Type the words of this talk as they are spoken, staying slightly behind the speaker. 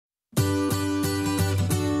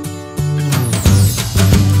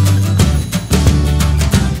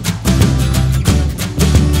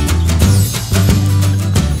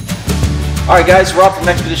Alright guys, Rob from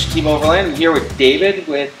Expedition Team Overland. I'm here with David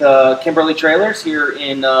with Kimberley Trailers here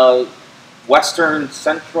in western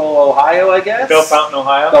central Ohio, I guess. Bellefontaine,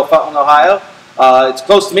 Ohio. Bellefontaine, Ohio. It's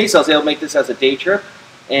close to me, so I was able to make this as a day trip.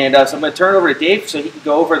 And so I'm going to turn it over to Dave so he can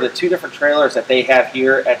go over the two different trailers that they have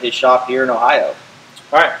here at his shop here in Ohio.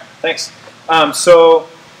 Alright, thanks. So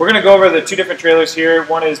we're going to go over the two different trailers here.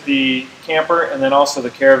 One is the camper and then also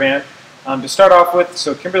the caravan. To start off with,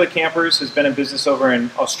 so Kimberley Campers has been in business over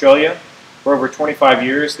in Australia for over 25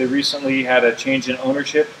 years. They recently had a change in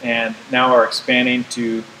ownership and now are expanding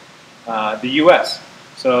to the U.S.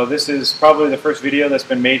 So this is probably the first video that's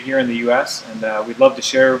been made here in the U.S. and we'd love to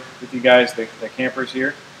share with you guys the campers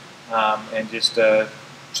here and just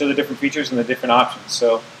show the different features and the different options.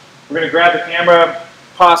 So we're going to grab the camera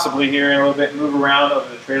possibly here in a little bit and move around over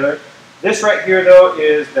the trailer. This right here though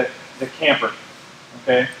is the camper.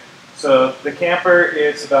 Okay, so the camper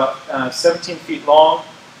is about 17 feet long.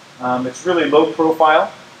 It's really low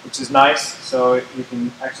profile, which is nice, so you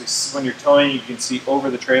can actually, when you're towing, you can see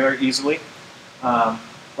over the trailer easily.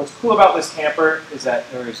 What's cool about this camper is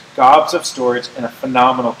that there is gobs of storage and a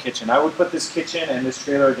phenomenal kitchen. I would put this kitchen and this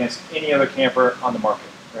trailer against any other camper on the market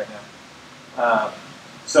right now.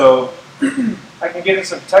 So I can get into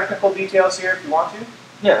some technical details here if you want to.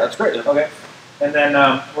 Yeah, that's great. Okay. And then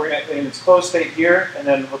we're going to, in its closed state here, and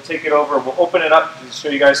then we'll take it over, we'll open it up to show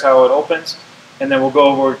you guys how it opens. And then we'll go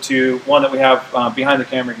over to one that we have behind the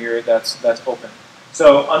camera here that's open.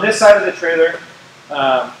 So on this side of the trailer,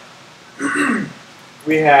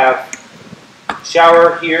 we have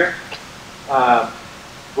shower here,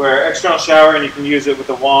 where external shower, and you can use it with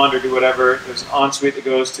a wand or do whatever. There's an ensuite that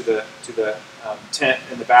goes to the tent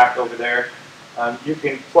in the back over there. You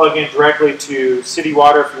can plug in directly to city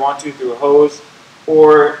water if you want to through a hose,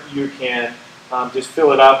 or you can just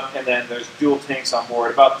fill it up, and then there's dual tanks on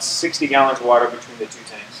board, about 60 gallons of water between the two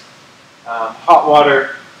tanks. Hot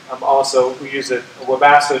water, also, we use a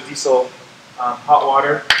Webasto diesel hot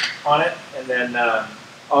water on it, and then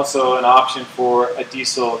also an option for a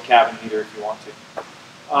diesel cabin heater if you want to.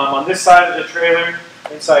 On this side of the trailer,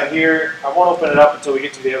 inside here, I won't open it up until we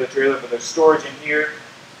get to the other trailer, but there's storage in here.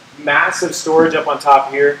 Massive storage up on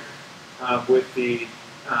top here with the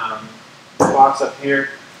box up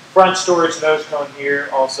here. Front storage nose cone here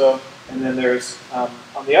also, and then there's,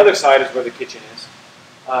 on the other side is where the kitchen is.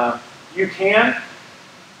 You can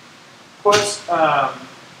put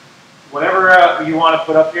whatever you want to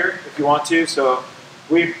put up here if you want to. So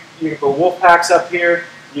you can put wolf packs up here,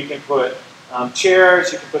 you can put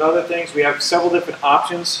chairs, you can put other things. We have several different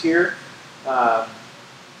options here.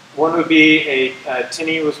 One would be a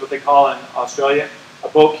tinny, was what they call in Australia, a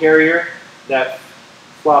boat carrier that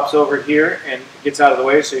flops over here and gets out of the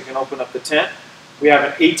way so you can open up the tent. We have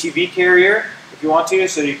an ATV carrier if you want to,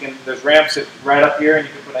 so you can, there's ramps right up here and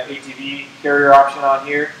you can put an ATV carrier option on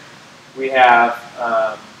here. We have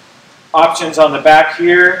options on the back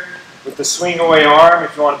here with the swing away arm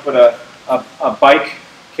if you want to put a bike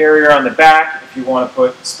carrier on the back. If you want to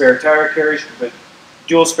put spare tire carriers, you can put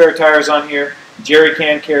dual spare tires on here, jerry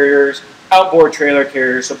can carriers, outboard trailer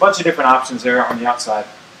carriers, so a bunch of different options there on the outside.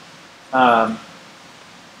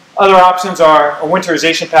 Other options are a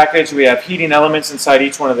winterization package. We have heating elements inside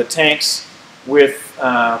each one of the tanks with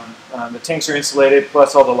the tanks are insulated,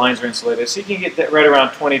 plus all the lines are insulated. So you can get that right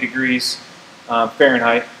around 20 degrees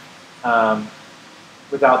Fahrenheit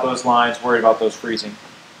without those lines, worried about those freezing.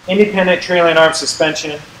 Independent trailing arm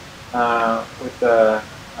suspension with the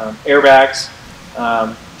airbags.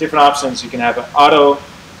 Different options. You can have an auto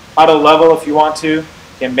level if you want to. You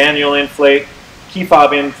can manual inflate, key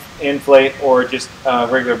fob inflate, or just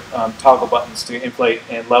regular toggle buttons to inflate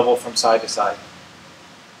and level from side to side.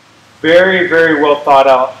 Very, very well thought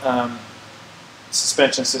out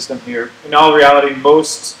suspension system here. In all reality,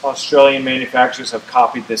 most Australian manufacturers have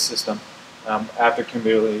copied this system after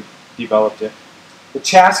Kimberley developed it. The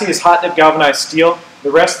chassis is hot dip galvanized steel.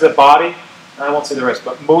 The rest of the body, I won't say the rest,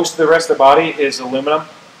 but most of the rest of the body is aluminum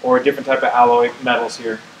or a different type of alloy metals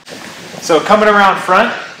here. So coming around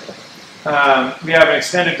front, we have an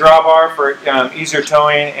extended drawbar for easier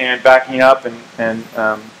towing and backing up, and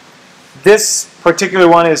this particular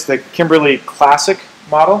one is the Kimberley Classic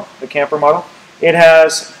model, the camper model. It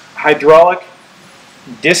has hydraulic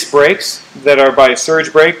disc brakes that are by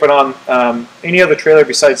surge brake, but on any other trailer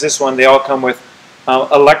besides this one, they all come with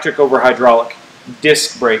electric over hydraulic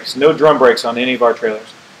disc brakes, no drum brakes on any of our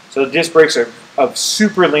trailers. So the disc brakes are of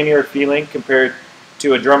super linear feeling compared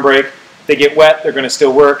to a drum brake. If they get wet, they're going to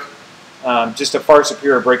still work. Just a far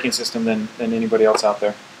superior braking system than anybody else out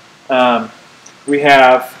there. We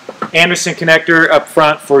have Anderson connector up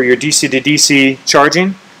front for your DC to DC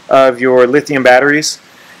charging of your lithium batteries.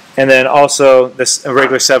 and then also this a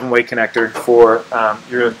regular 7-way connector for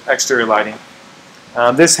your exterior lighting.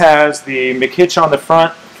 This has the McHitch on the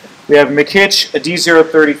front. We have McHitch, a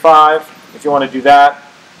D035 if you want to do that,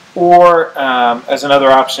 or as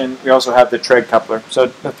another option, we also have the tread coupler. So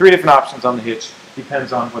 3 different options on the hitch,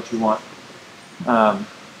 depends on what you want.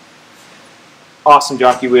 Awesome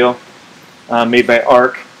jockey wheel, made by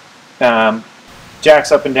ARC.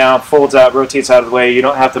 Jacks up and down, folds out, rotates out of the way. You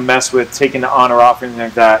don't have to mess with taking it on or off or anything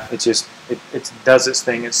like that. It just it does its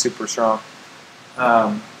thing. It's super strong.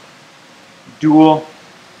 Dual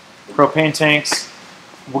propane tanks.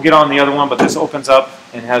 We'll get on the other one, but this opens up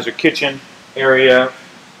and has your kitchen area.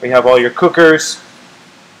 We have all your cookers,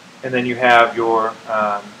 and then you have your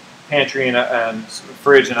pantry and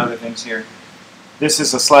fridge and other things here. This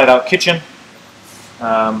is a slide-out kitchen,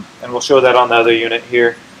 and we'll show that on the other unit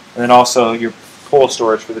here. And then also your pole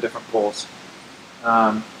storage for the different poles.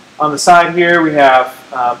 On the side here we have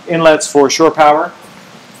inlets for shore power.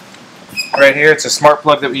 Right here it's a smart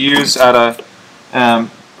plug that we use out of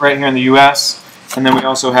right here in the US. And then we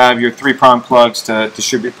also have your 3-prong plugs to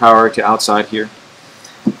distribute power to outside here.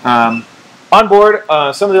 On board,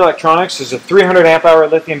 some of the electronics is a 300 amp hour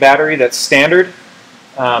lithium battery that's standard,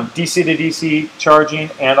 DC to DC charging,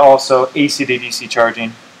 and also AC to DC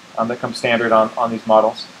charging that comes standard on these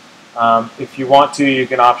models. If you want to, you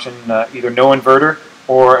can option either no inverter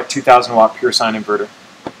or a 2,000 watt pure sine inverter.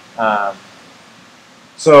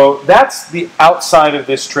 So that's the outside of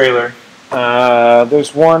this trailer.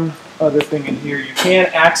 There's one other thing in here. You can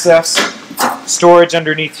access storage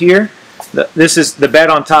underneath here. This is the bed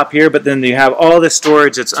on top here, but then you have all this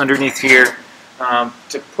storage that's underneath here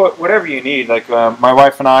to put whatever you need. Like my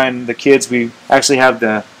wife and I and the kids, we actually have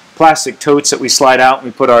the plastic totes that we slide out and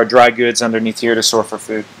we put our dry goods underneath here to store for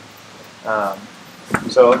food.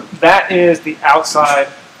 So that is the outside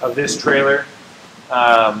of this trailer.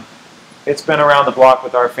 It's been around the block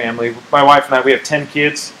with our family. My wife and I, we have 10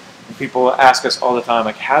 kids. And people ask us all the time,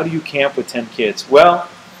 like, how do you camp with 10 kids? Well,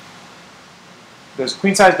 there's a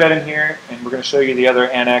queen size bed in here, and we're going to show you the other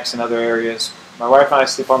annex and other areas. My wife and I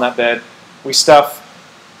sleep on that bed. We stuff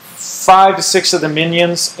 5 to 6 of the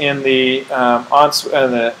minions in the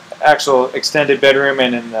actual extended bedroom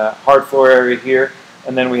and in the hard floor area here.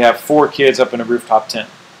 And then we have 4 kids up in a rooftop tent.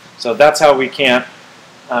 So that's how we camp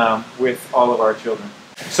with all of our children.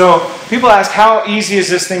 So people ask, how easy is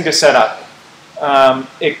this thing to set up?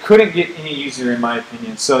 It couldn't get any easier in my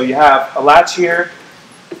opinion. So you have a latch here,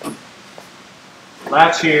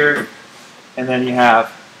 and then you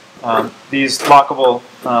have these lockable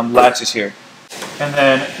latches here. And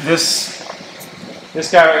then this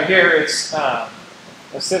guy right here is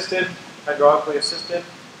assisted, hydraulically assisted.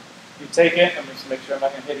 You take it, I'm just make sure I'm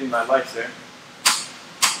not going to hit any of my lights there.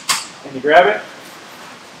 And you grab it.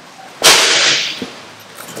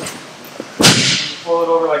 And you pull it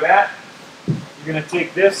over like that. You're going to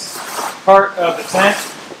take this part of the tent,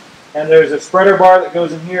 and there's a spreader bar that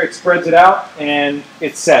goes in here. It spreads it out, and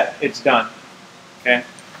it's set. It's done. Okay?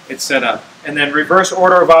 It's set up. And then reverse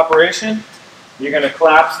order of operation, you're going to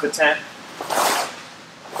collapse the tent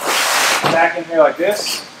back in here like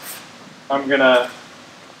this. I'm going to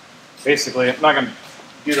basically, I'm not going to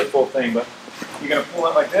do the full thing, but you're going to pull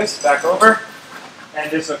it like this, back over, and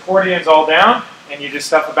this accordion's all down, and you just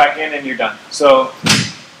stuff it back in, and you're done. So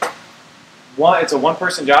it's a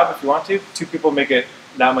one-person job if you want to. 2 people make it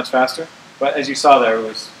that much faster. But as you saw there, it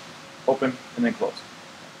was open and then close.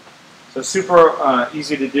 So super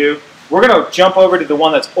easy to do. We're going to jump over to the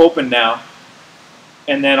one that's open now,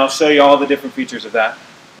 and then I'll show you all the different features of that.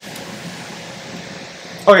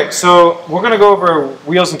 Okay, so we're going to go over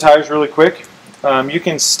wheels and tires really quick. You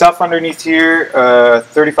can stuff underneath here a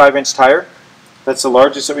 35-inch tire. That's the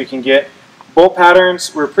largest that we can get. Bolt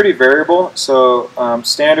patterns were pretty variable. So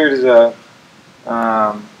standard is a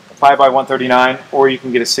 5x139, or you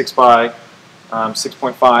can get a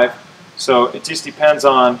 6x6.5. So it just depends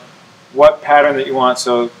on what pattern that you want.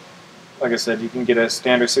 So like I said, you can get a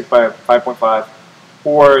standard 6x5.5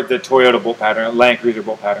 or the Toyota bolt pattern, a Land Cruiser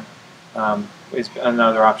bolt pattern. Is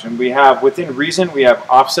another option. We have, within reason, we have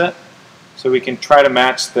offset, so we can try to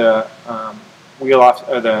match the wheel off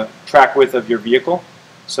or the track width of your vehicle.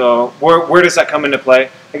 So where does that come into play?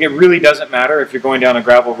 Like, it really doesn't matter if you're going down a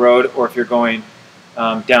gravel road or if you're going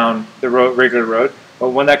down the regular road.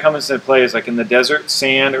 But when that comes into play is like in the desert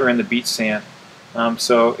sand or in the beach sand.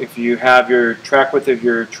 So if you have your track width of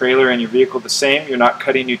your trailer and your vehicle the same, you're not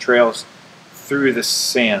cutting new trails through the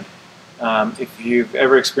sand. If you've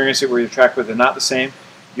ever experienced it where your track width is not the same,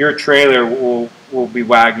 your trailer will be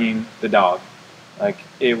wagging the dog. Like,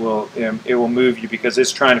 it will move you because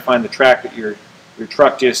it's trying to find the track that your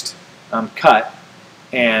truck just cut,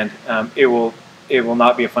 and it will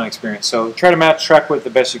not be a fun experience. So try to match track width the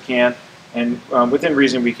best you can, and within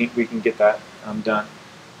reason we can get that done.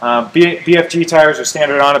 BFG tires are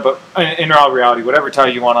standard on it, but in all reality, whatever tire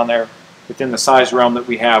you want on there within the size realm that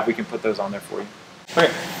we have, we can put those on there for you. Okay,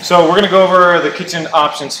 so we're going to go over the kitchen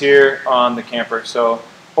options here on the camper. So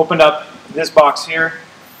opened up this box here,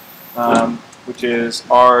 which is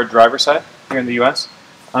our driver's side here in the U.S.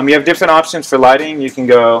 You have different options for lighting. You can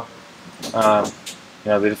go, the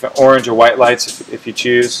different orange or white lights if you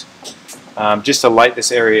choose, just to light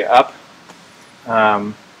this area up.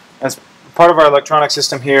 As part of our electronic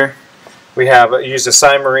system here, we have used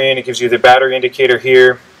a Marine. It gives you the battery indicator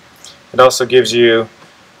here. It also gives you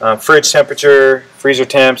fridge temperature, freezer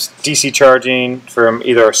temps, DC charging from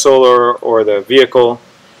either our solar or the vehicle,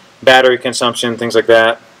 battery consumption, things like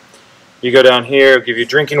that. You go down here, it'll give you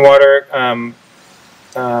drinking water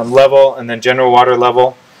level and then general water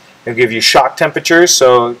level. It'll give you shock temperatures,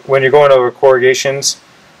 so when you're going over corrugations,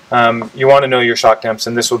 you want to know your shock temps,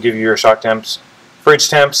 and this will give you your shock temps. Fridge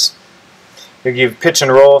temps. It'll give pitch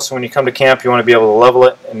and roll, so when you come to camp you want to be able to level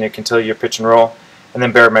it, and it can tell you your pitch and roll. And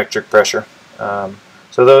then barometric pressure.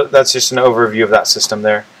 So that's just an overview of that system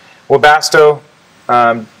there. Webasto,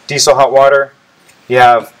 diesel hot water. You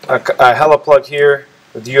have a Hella plug here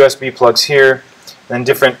with USB plugs here, and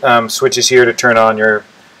different switches here to turn on your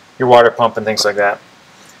water pump and things like that.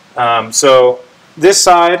 So this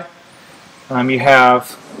side, you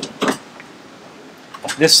have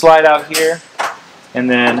this slide out here, and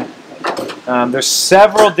then there's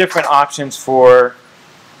several different options for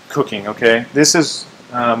cooking. Okay, this is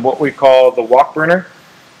what we call the wok burner.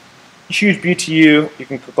 Huge BTU. You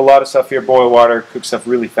can cook a lot of stuff here. Boil water, cook stuff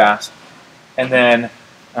really fast. And then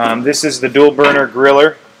this is the dual burner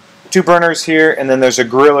griller. 2 burners here, and then there's a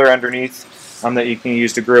griller underneath that you can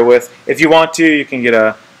use to grill with. If you want to, you can get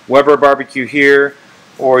a Weber barbecue here,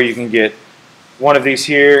 or you can get one of these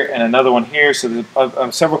here and another one here. So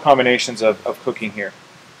there's several combinations of cooking here.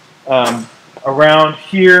 Around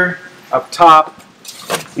here, up top,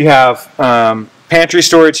 you have pantry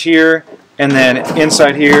storage here, and then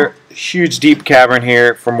inside here, huge deep cavern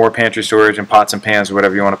here for more pantry storage and pots and pans or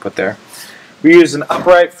whatever you want to put there. We use an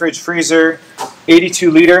upright fridge freezer,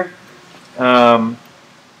 82 liter.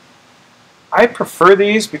 I prefer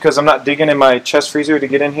these because I'm not digging in my chest freezer to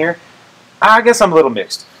get in here. I guess I'm a little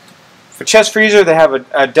mixed. For chest freezer, they have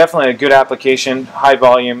definitely a good application, high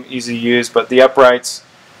volume, easy to use, but the uprights,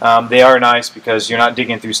 they are nice because you're not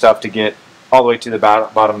digging through stuff to get all the way to the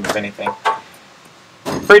bottom of anything.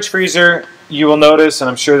 Fridge freezer, you will notice, and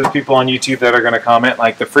I'm sure there's people on YouTube that are going to comment,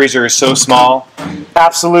 like the freezer is so small.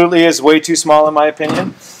 Absolutely is way too small in my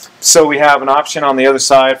opinion. So we have an option on the other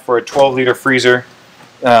side for a 12-liter freezer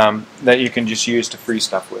that you can just use to freeze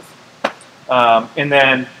stuff with. And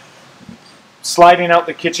then sliding out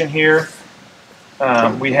the kitchen here,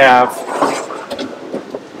 we have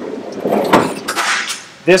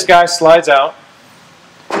this guy slides out.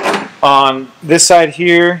 On this side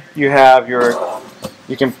here, you have all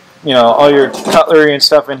your cutlery and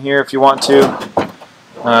stuff in here if you want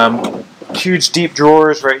to. Huge deep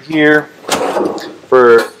drawers right here.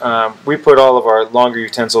 We put all of our longer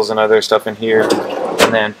utensils and other stuff in here,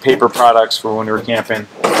 and then paper products for when we're camping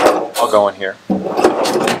all go in here.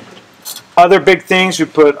 Other big things we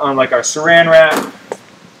put on, like our saran wrap,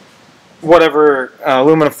 whatever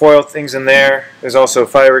aluminum foil things in there. There's also a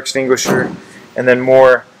fire extinguisher, and then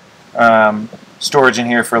more storage in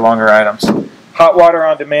here for longer items. Hot water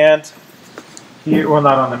on demand. Here, well,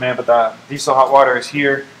 not on demand, but the diesel hot water is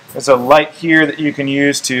here. There's a light here that you can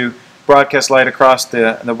use to broadcast light across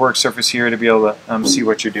the work surface here to be able to see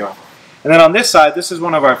what you're doing. And then on this side, this is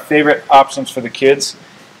one of our favorite options for the kids.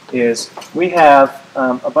 Is we have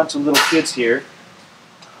a bunch of little kids here,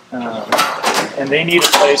 and they need a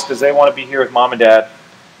place because they want to be here with mom and dad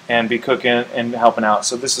and be cooking and helping out.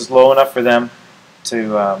 So this is low enough for them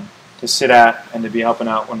to sit at and to be helping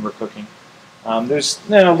out when we're cooking. There's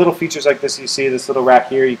little features like this. You see this little rack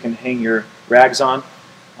here you can hang your rags on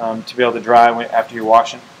to be able to dry after you're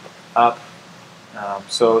washing up.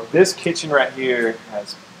 So this kitchen right here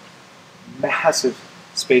has massive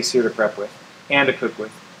space here to prep with and to cook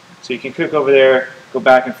with. So you can cook over there, go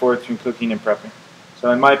back and forth between cooking and prepping.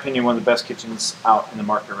 So in my opinion, one of the best kitchens out in the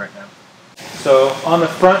market right now. So on the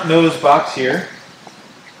front nose box here,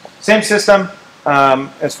 same system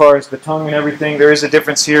as far as the tongue and everything. There is a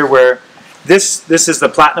difference here where this is the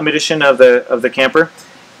platinum edition of the camper,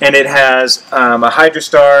 and it has a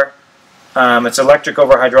Hydrostar. It's electric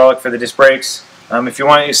over hydraulic for the disc brakes. If you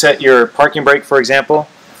want to set your parking brake, for example,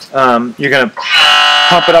 you're going to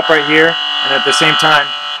pump it up right here, and at the same time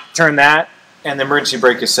turn that, and the emergency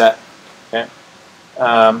brake is set. Okay.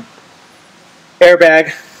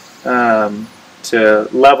 airbag to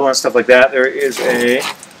level and stuff like that. There is a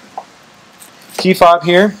key fob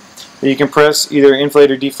here that you can press, either inflate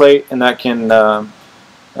or deflate, and that can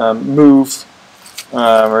move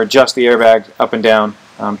or adjust the airbag up and down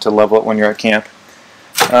to level it when you're at camp.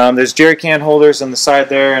 There's jerry can holders on the side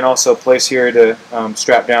there, and also a place here to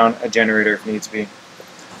strap down a generator if needs be.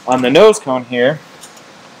 On the nose cone here,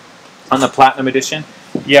 on the Platinum Edition,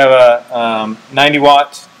 you have a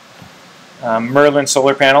 90-watt Merlin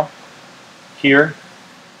solar panel here.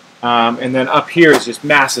 And then up here is just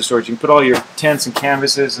massive storage. You can put all your tents and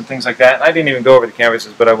canvases and things like that. And I didn't even go over the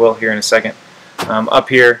canvases, but I will here in a second. Up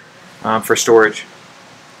here for storage.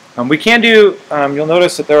 We can do, you'll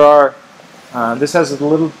notice that there are, this has a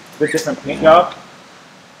little bit different paint job.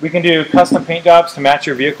 We can do custom paint jobs to match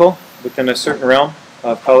your vehicle within a certain realm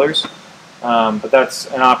of colors. But that's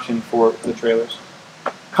an option for the trailers.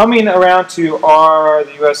 Coming around to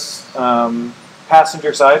the U.S.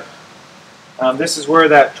 Passenger side, this is where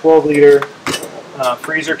that 12-liter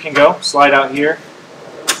freezer can go. Slide out here.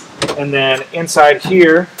 And then inside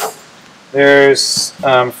here, there's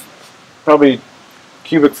probably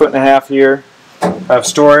cubic foot and a half here of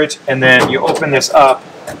storage. And then you open this up,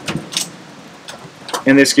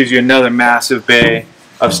 and this gives you another massive bay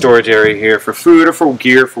of storage area here for food or for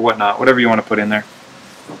gear, for whatnot, whatever you want to put in there.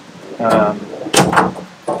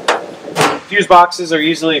 Fuse boxes are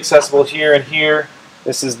easily accessible here and here.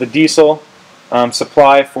 This is the diesel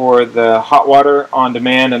supply for the hot water on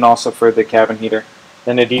demand, and also for the cabin heater.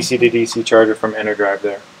 Then a DC to DC charger from EnerDrive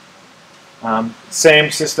there.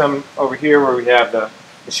 Same system over here where we have the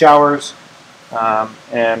showers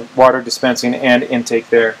and water dispensing and intake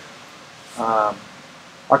there.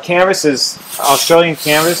 Our canvas is, I'll show you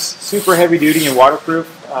canvas, super heavy duty and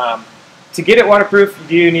waterproof. To get it waterproof, you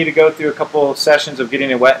do need to go through a couple sessions of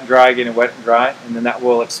getting it wet and dry, and then that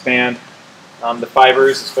will expand the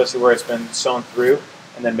fibers, especially where it's been sewn through,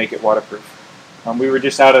 and then make it waterproof. We were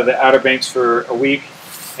just out of the Outer Banks for a week,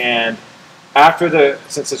 and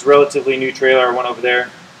since it's a relatively new trailer, I went over there.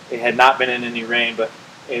 It had not been in any rain, but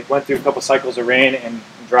it went through a couple cycles of rain and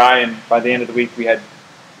dry, and by the end of the week we had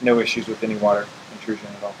no issues with any water intrusion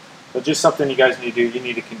at all. But just something you guys need to do. You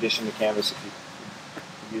need to condition the canvas if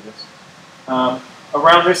you do this.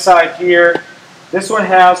 Around this side here, this one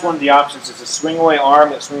has one of the options. It's a swing away arm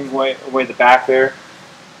that swings away the back there.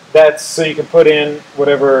 That's so you can put in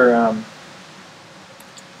whatever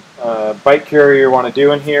bike carrier you want to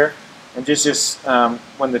do in here. And just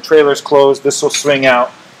when the trailer's closed, this will swing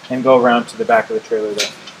out and go around to the back of the trailer there.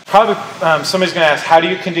 Probably somebody's going to ask, how do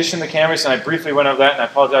you condition the canvas? And I briefly went over that, and I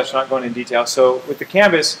apologize for not going into detail. So with the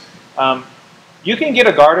canvas, you can get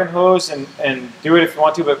a garden hose and do it if you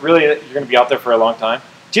want to, but really you're going to be out there for a long time.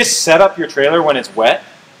 Just set up your trailer when it's wet,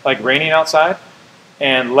 like raining outside,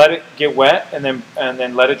 and let it get wet, and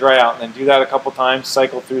then let it dry out. And then do that a couple times,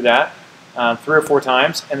 cycle through that 3 or 4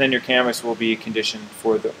 times, and then your canvas will be conditioned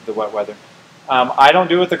for the wet weather. I don't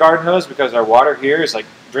do it with the garden hose because our water here is like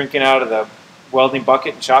drinking out of the welding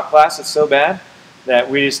bucket in shop class. It's so bad that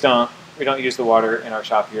we don't use the water in our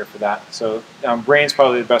shop here for that. So rain's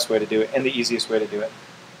probably the best way to do it and the easiest way to do it.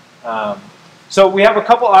 So we have a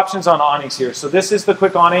couple options on awnings here. So this is the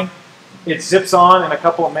quick awning. It zips on in a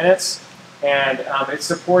couple of minutes, and it's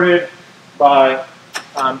supported by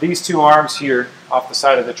these 2 arms here off the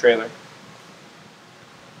side of the trailer.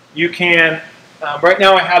 You can, right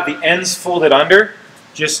now I have the ends folded under,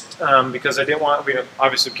 just because I didn't want,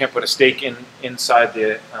 obviously we can't put a stake inside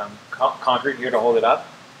the concrete here to hold it up.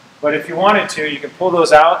 But if you wanted to, you can pull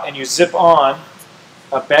those out and you zip on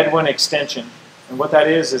a bedwind extension. And what that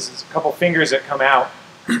is it's a couple fingers that come out,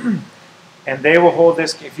 and they will hold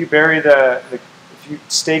this. If you bury if you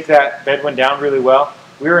stake that bedwind down really well,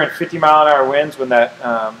 we were in 50-mile-an-hour winds when that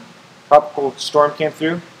tropical storm came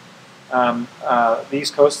through the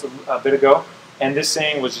East Coast a bit ago, and this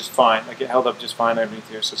thing was just fine. Like, it held up just fine underneath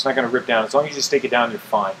here, so it's not going to rip down. As long as you stake it down, you're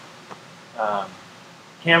fine.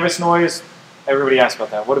 Canvas noise. Everybody asks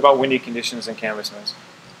about that. What about windy conditions and canvas noise?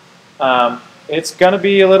 It's going to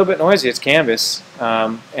be a little bit noisy. It's canvas,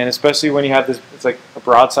 and especially when you have this, it's like a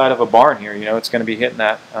broadside of a barn here. You know, it's going to be hitting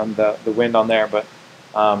that the wind on there. But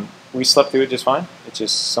we slept through it just fine. It's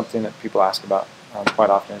just something that people ask about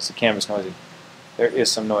quite often. It's the canvas noisy. There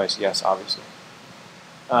is some noise, yes, obviously.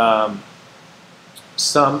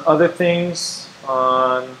 Some other things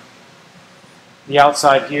on the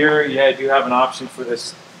outside here. Yeah, I do have an option for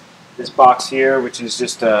this box here, which is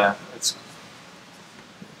just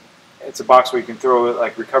it's a box where you can throw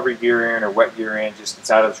like recovery gear in or wet gear in. Just it's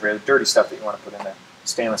out of this really dirty stuff that you want to put in there.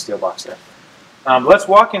 Stainless steel box there. Let's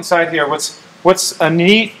walk inside here. What's a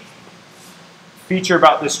neat feature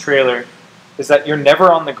about this trailer is that you're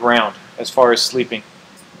never on the ground as far as sleeping.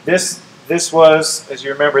 This was, as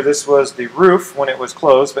you remember, this was the roof when it was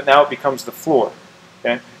closed, but now it becomes the floor.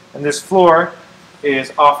 Okay, and this floor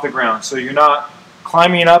is off the ground, so you're not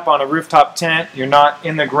climbing up on a rooftop tent. You're not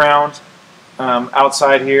in the ground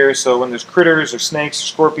outside here. So when there's critters or snakes or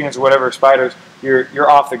scorpions or whatever, spiders,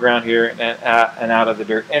 you're off the ground here and out of the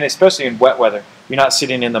dirt. And especially in wet weather, you're not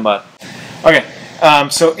sitting in the mud. Okay,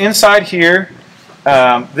 so inside here,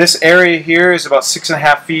 this area here is about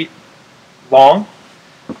 6.5 feet long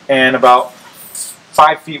and about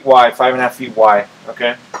 5 feet wide, 5.5 feet wide.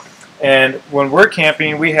 Okay, and when we're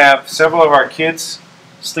camping, we have several of our kids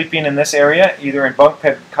sleeping in this area, either in bunk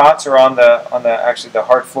bed cots or on actually the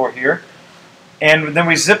hard floor here. And then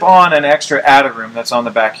we zip on an extra attic room that's on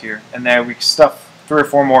the back here, and then we stuff 3 or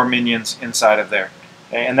 4 more minions inside of there.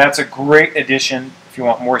 Okay? And that's a great addition if you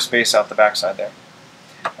want more space out the backside there.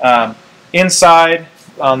 Inside,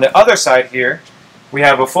 on the other side here, we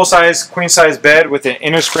have a full-size, queen-size bed with an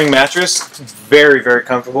inner spring mattress. Very, very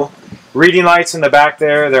comfortable. Reading lights in the back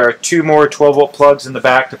there. There are 2 more 12-volt plugs in the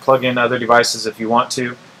back to plug in other devices if you want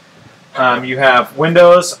to. You have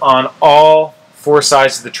windows on all 4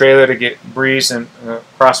 sides of the trailer to get breeze and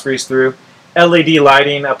cross breeze through. LED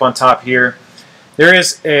lighting up on top here. There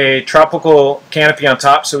is a tropical canopy on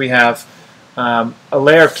top, so we have a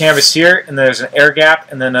layer of canvas here, and there's an air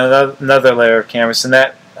gap, and then another layer of canvas, and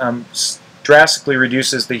that drastically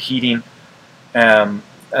reduces the heating and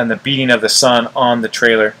the beating of the sun on the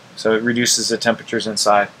trailer, so it reduces the temperatures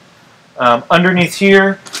inside. Underneath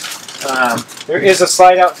here, there is a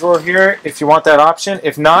slide-out drawer here if you want that option.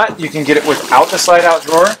 If not, you can get it without the slide-out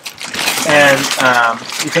drawer, and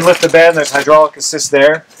you can lift the bed, and there's hydraulic assist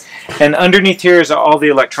there. And underneath here is all the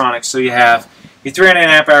electronics. So you have your 300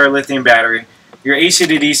 amp hour lithium battery, your AC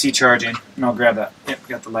to DC charging, and I'll grab that. Yep,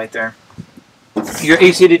 got the light there. Your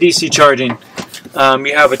AC to DC charging.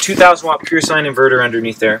 You have a 2,000 watt pure sine inverter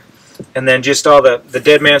underneath there, and then just all the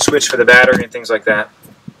dead man switch for the battery and things like that.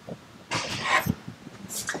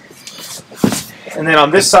 And then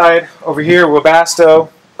on this side over here, Webasto,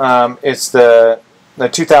 it's the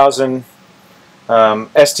 2000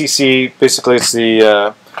 STC. Basically, it's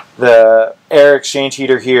the air exchange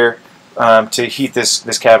heater here to heat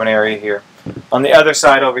this cabin area here. On the other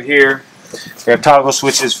side over here, we have toggle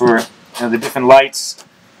switches for the different lights,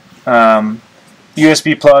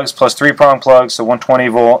 USB plugs plus 3-prong plugs, so 120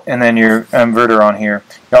 volt, and then your inverter on here.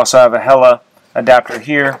 You also have a Hella adapter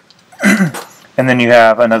here, and then you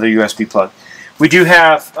have another USB plug. We do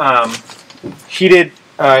have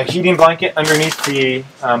heating blanket underneath the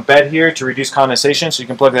bed here to reduce condensation, so you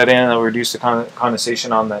can plug that in and it'll reduce the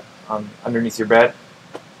condensation on underneath your bed.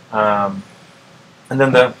 And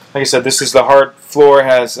then like I said, this is the hard floor,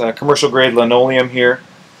 has commercial grade linoleum here.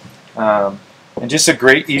 And just a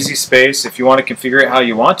great easy space. If you want to configure it how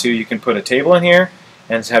you want to, you can put a table in here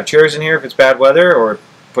and have chairs in here if it's bad weather, or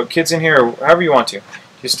put kids in here, or however you want to.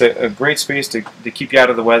 Just a great space to keep you out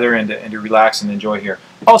of the weather and to relax and enjoy here.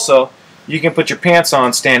 Also, you can put your pants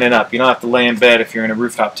on standing up. You don't have to lay in bed if you're in a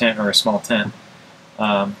rooftop tent or a small tent.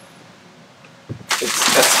 That's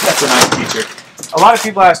a nice feature. A lot of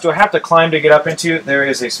people ask, do I have to climb to get up into? There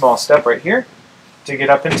is a small step right here to get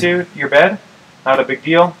up into your bed. Not a big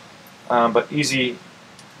deal, but easy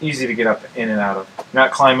to get up in and out of. You're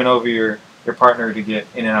not climbing over your partner to get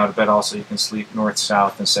in and out of bed. Also, you can sleep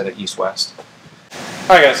north-south instead of east-west.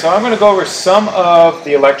 Alright guys, so I'm going to go over some of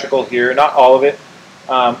the electrical here, not all of it.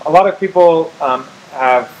 A lot of people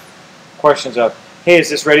have questions of, hey, is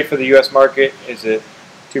this ready for the US market? Is it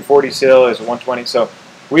 240 SIL? Is it 120? So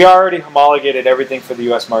we already homologated everything for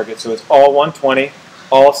the US market, so it's all 120,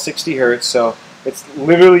 all 60 hertz. So it's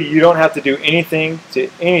literally, you don't have to do anything to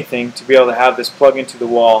be able to have this plug into the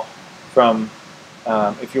wall from,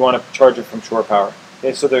 if you want to charge it from shore power.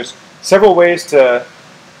 Okay, so there's several ways to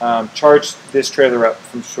charge this trailer up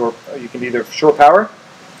from shore. You can either shore power,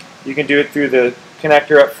 you can do it through the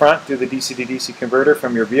connector up front through the DC to DC converter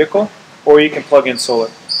from your vehicle, or you can plug in solar.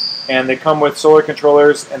 And they come with solar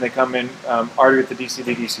controllers, and they come in already with the DC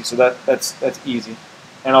to DC, so that's easy.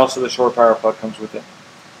 And also the shore power plug comes with it.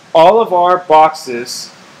 All of our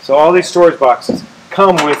boxes, so all these storage boxes,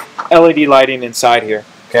 come with LED lighting inside here.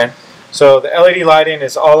 Okay, so the LED lighting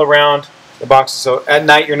is all around the boxes, so at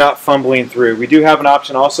night you're not fumbling through. We do have an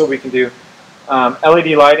option also. We can do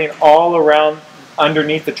LED lighting all around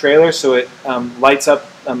underneath the trailer, so it lights up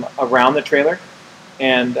around the trailer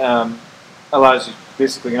and allows you,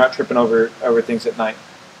 basically, you're not tripping over things at night.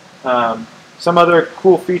 Some other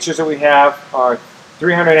cool features that we have are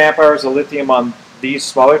 300 amp hours of lithium on these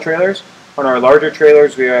smaller trailers. On our larger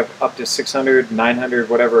trailers, we have up to 600, 900,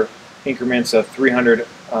 whatever increments of 300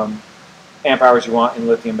 amp hours you want in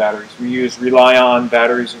lithium batteries. We use rely-on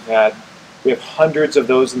batteries. We have hundreds of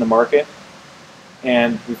those in the market,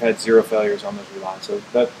 and we've had 0 failures on those rely. So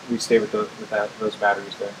that we stay with those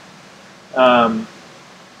batteries there.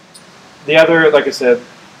 The other, like I said,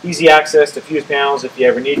 easy access to fuse panels if you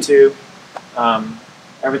ever need to.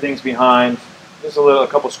 Everything's behind. There's a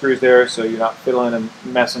couple screws there, so you're not fiddling and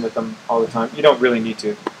messing with them all the time. You don't really need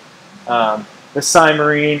to. The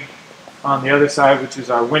Cymarine on the other side, which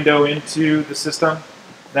is our window into the system,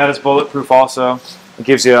 that is bulletproof also. It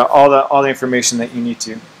gives you all the information that you need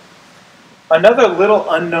to. Another little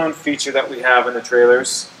unknown feature that we have in the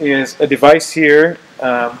trailers is a device here.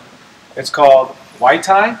 It's called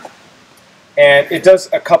Wi-Fi, and it does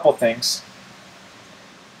a couple things.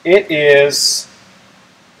 It is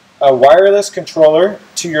a wireless controller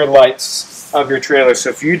to your lights of your trailer.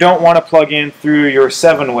 So if you don't want to plug in through your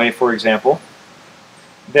 7-way, for example,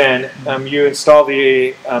 then you install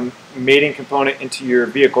the mating component into your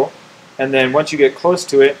vehicle, and then once you get close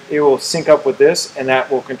to it, it will sync up with this, and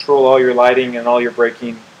that will control all your lighting and all your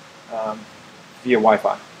braking via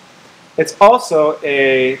Wi-Fi. It's also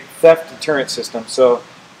a theft deterrent system. So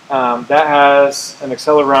that has an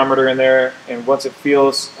accelerometer in there, and once it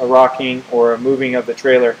feels a rocking or a moving of the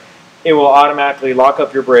trailer, it will automatically lock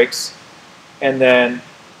up your brakes, and then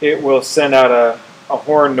it will send out a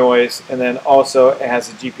horn noise, and then also it has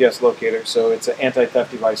a GPS locator, so it's an anti-theft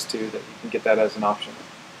device too, that you can get that as an option.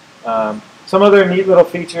 Some other neat little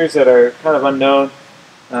features that are kind of unknown.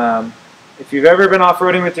 If you've ever been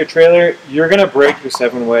off-roading with your trailer, you're going to break your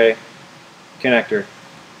 7-way connector.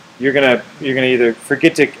 You're gonna either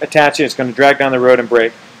forget to attach it, it's going to drag down the road and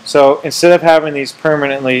break. So instead of having these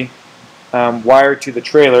permanently wired to the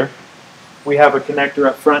trailer, we have a connector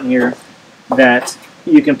up front here that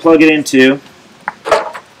you can plug it into.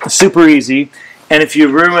 Super easy. And if you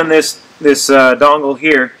ruin this dongle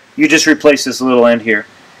here, you just replace this little end here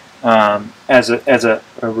as a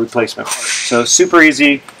replacement part. So super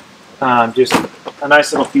easy. Just a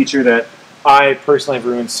nice little feature that I personally have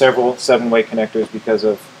ruined several 7-way connectors because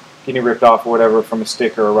of getting ripped off or whatever from a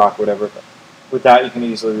stick or a rock or whatever. But with that, you can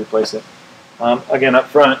easily replace it. Again, up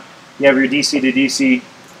front, you have your DC to DC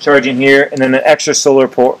charging here, and then an extra solar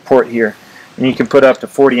port here. And you can put up to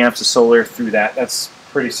 40 amps of solar through that. That's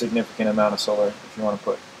a pretty significant amount of solar if you want to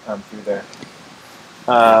put through there.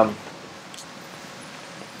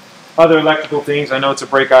 Other electrical things, I know it's a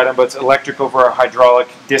brake item, but it's electric over a hydraulic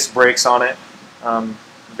disc brakes on it.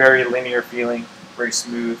 Very linear feeling, very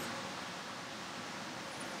smooth.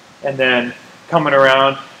 And then coming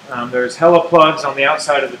around, there's hella plugs on the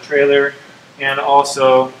outside of the trailer, and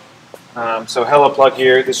also, so hella plug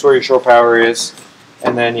here, this is where your shore power is,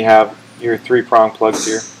 and then you have your 3-prong plugs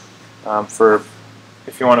here for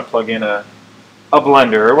if you want to plug in a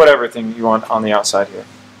blender or whatever thing you want on the outside here.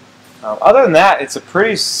 Other than that, it's a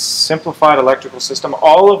pretty simplified electrical system.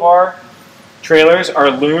 All of our trailers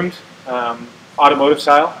are loomed automotive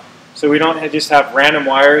style, so we don't just have random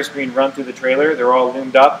wires being run through the trailer. They're all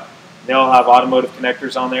loomed up. They all have automotive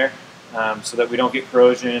connectors on there so that we don't get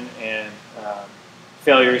corrosion and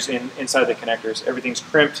failures inside the connectors. Everything's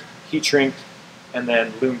crimped, heat shrinked, and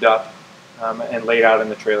then loomed up and laid out in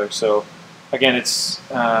the trailer. So again, it's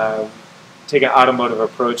take an automotive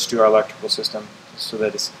approach to our electrical system so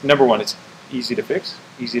that it's, number one, it's easy to fix,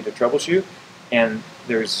 easy to troubleshoot, and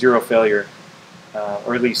there's 0 failure,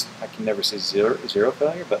 or at least I can never say zero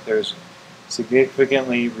failure, but there's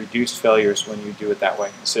significantly reduced failures when you do it that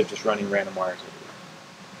way instead of just running random wires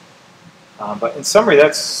everywhere. But in summary,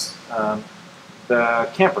 that's the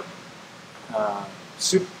camper.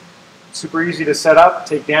 Super easy to set up,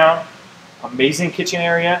 take down, amazing kitchen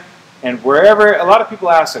area, and wherever, a lot of people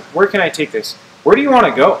ask, like, where can I take this? Where do you want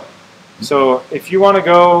to go? So if you want to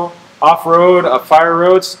go off-road, up fire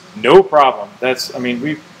roads, no problem. That's, I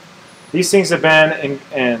mean, these things have been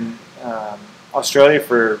in Australia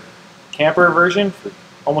for camper version for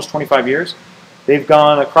almost 25 years. They've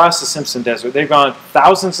gone across the Simpson Desert. They've gone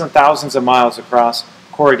thousands and thousands of miles across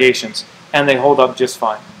corrugations, and they hold up just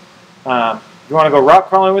fine. You want to go rock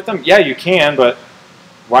crawling with them? Yeah, you can, but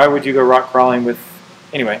why would you go rock crawling with...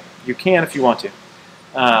 Anyway, you can if you want to.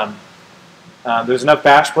 There's enough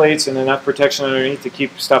bash plates and enough protection underneath to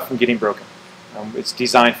keep stuff from getting broken. It's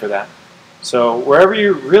designed for that. So wherever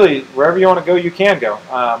you want to go, you can go.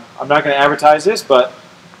 I'm not going to advertise this, but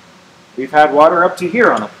we've had water up to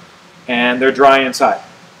here on them, and they're dry inside.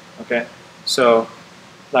 Okay, so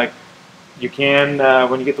like you can,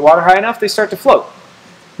 when you get the water high enough, they start to float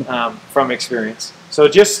from experience. So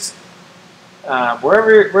just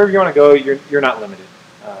wherever you want to go, you're not limited.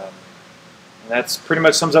 That's pretty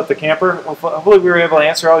much sums up the camper. Hopefully we were able to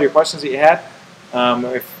answer all your questions that you had.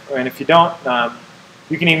 If you don't,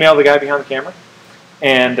 you can email the guy behind the camera,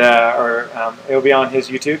 and it'll be on his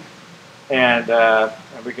YouTube, and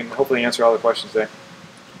we can hopefully answer all the questions there.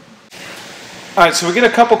 All right, so we get a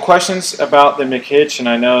couple questions about the McHitch, and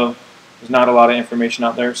I know there's not a lot of information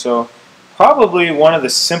out there, so probably one of the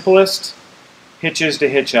simplest hitches to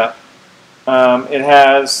hitch up. It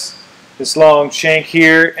has this long shank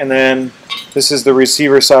here, and then this is the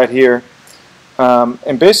receiver side here.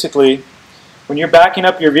 And basically, when you're backing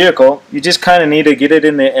up your vehicle, you just kind of need to get it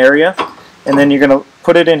in the area, and then you're going to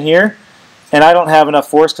put it in here. And I don't have enough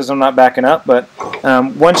force because I'm not backing up, but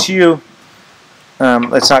once you,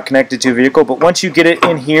 it's not connected to a vehicle, but once you get it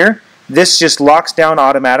in here, this just locks down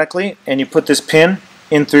automatically, and you put this pin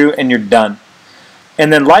in through, and you're done.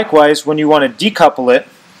 And then likewise, when you want to decouple it,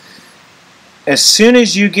 as soon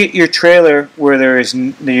as you get your trailer where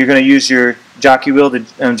you're going to use your jockey wheel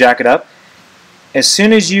to jack it up, as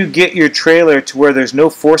soon as you get your trailer to where there's no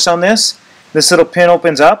force on this little pin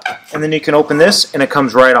opens up, and then you can open this, and it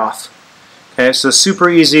comes right off. Okay, so super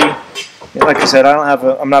easy. Like I said,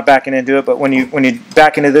 I'm not backing into it, but when you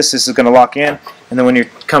back into this is going to lock in, and then when you're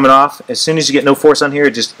coming off, as soon as you get no force on here,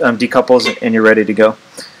 it just decouples, and you're ready to go.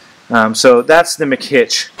 So that's the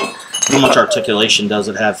McHitch. How much articulation does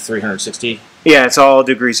it have? 360? Yeah, it's all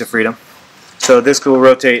degrees of freedom. So this will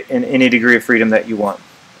rotate in any degree of freedom that you want.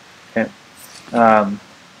 Okay.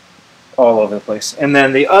 All over the place. And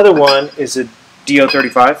then the other one is a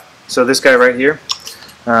DO35. So this guy right here.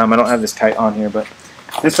 I don't have this tight on here, but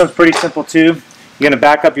this one's pretty simple too. You're going to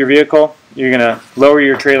back up your vehicle. You're going to lower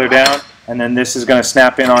your trailer down, and then this is going to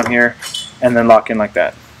snap in on here and then lock in like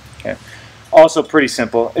that. Okay. Also pretty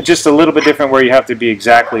simple. It's just a little bit different where you have to be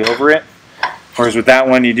exactly over it. Whereas with that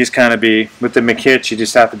one, you just kind of be, with the McHitch, you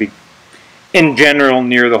just have to be, in general,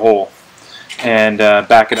 near the hole. And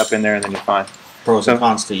back it up in there, and then you're fine. Pros and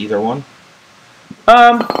cons to either one?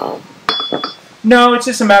 No, it's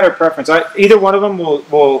just a matter of preference. Either one of them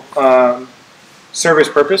will serve its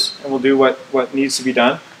purpose, and will do what needs to be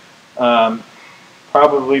done.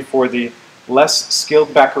 Probably for the less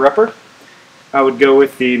skilled backer-upper, I would go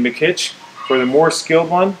with the McHitch. For the more skilled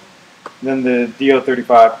one, then the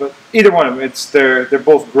DO35. But either one of them, they're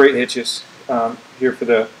both great hitches here for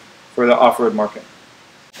the off-road market.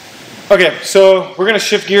 Okay, so we're going to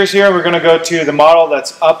shift gears here. We're going to go to the model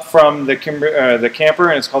that's up from the camper,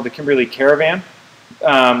 and it's called the Kimberley Caravan.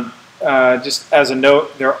 Just as a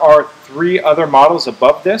note, there are 3 other models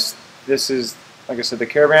above this. This is, like I said, the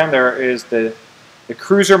Caravan. There is the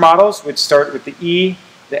cruiser models, which start with the E,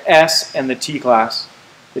 the S, and the T class.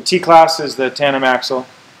 The T class is the tandem axle.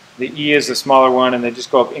 The E is the smaller one, and they just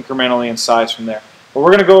go up incrementally in size from there. But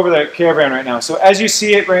we're going to go over the Caravan right now. So as you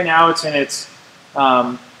see it right now, it's in its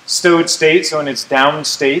stowed state, so in its down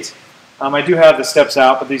state. I do have the steps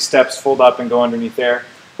out, but these steps fold up and go underneath there.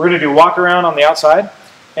 We're going to do walk around on the outside,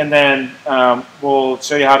 and then we'll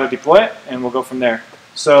show you how to deploy it, and we'll go from there.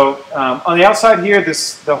 So on the outside here,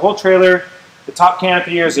 the whole trailer, the top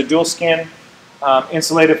canopy here is a dual skin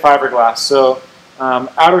insulated fiberglass. So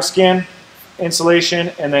outer skin,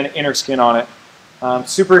 insulation, and then inner skin on it.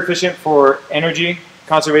 Super efficient for energy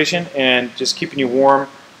conservation and just keeping you warm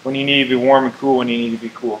when you need to be warm and cool when you need to be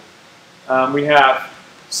cool. We have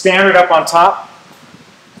standard up on top.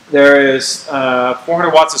 There is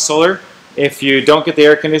 400 watts of solar. If you don't get the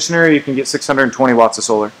air conditioner, you can get 620 watts of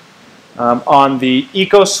solar. On the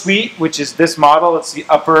Eco Suite, which is this model, it's the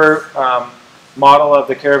upper model of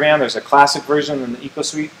the Caravan. There's a classic version and the Eco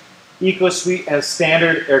Suite. Eco Suite has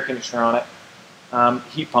standard air conditioner on it.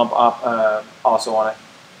 Heat pump also on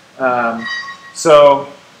it. So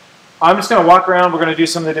I'm just going to walk around. We're going to do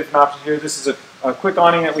some of the different options here. This is a quick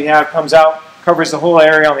awning that we have. Comes out, covers the whole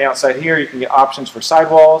area on the outside here. You can get options for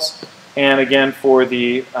sidewalls, and again for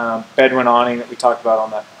the bedroom awning that we talked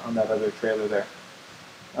about on that other trailer there.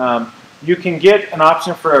 You can get an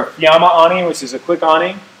option for a Fiamma awning, which is a quick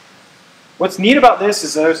awning. What's neat about this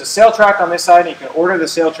is there's a sail track on this side, and you can order the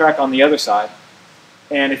sail track on the other side.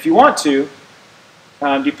 And if you want to,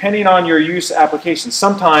 depending on your use application,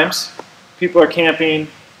 sometimes people are camping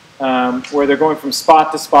where they're going from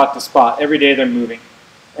spot to spot to spot. Every day they're moving.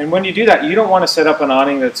 And when you do that, you don't want to set up an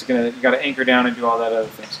awning that's you got to anchor down and do all that other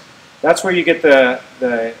things. That's where you get the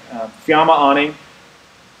Fiamma awning.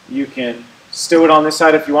 You can stow it on this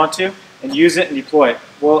side if you want to, and use it and deploy it.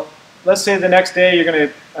 Well, let's say the next day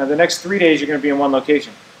the next 3 days you're going to be in one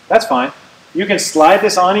location. That's fine. You can slide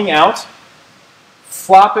this awning out,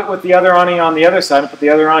 flop it with the other awning on the other side, and put the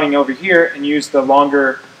other awning over here, and use the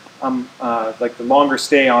longer, like the longer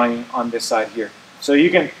stay awning on this side here. So you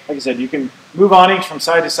can, like I said, you can move awnings from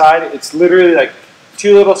side to side. It's literally like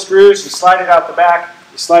 2 little screws. You slide it out the back,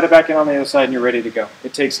 you slide it back in on the other side, and you're ready to go.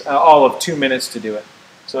 It takes all of 2 minutes to do it.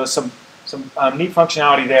 So some neat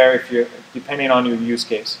functionality there if you're depending on your use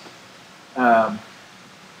case. On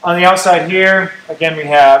the outside here, again, you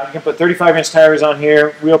can put 35-inch tires on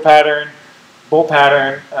here, wheel pattern, bolt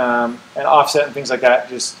pattern, and offset and things like that.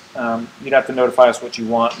 Just you'd have to notify us what you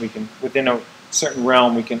want. We can, within a certain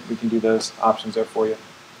realm, we can do those options there for you.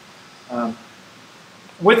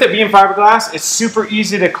 With it being fiberglass, it's super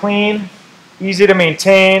easy to clean, easy to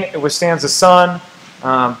maintain. It withstands the sun,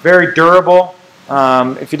 very durable.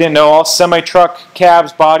 If you didn't know, all semi-truck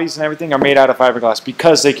cabs, bodies, and everything are made out of fiberglass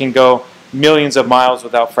because they can go millions of miles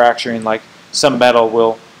without fracturing. Like some metal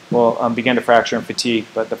will begin to fracture and fatigue,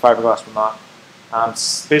 but the fiberglass will not.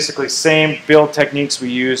 Basically, same build techniques we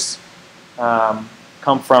use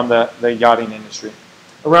come from the yachting industry.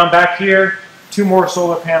 Around back here, 2 more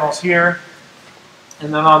solar panels here,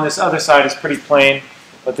 and then on this other side is pretty plain,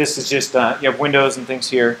 but this is just you have windows and things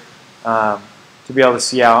here to be able to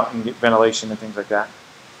see out and get ventilation and things like that.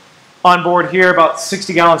 On board here, about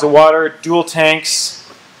 60 gallons of water, dual tanks.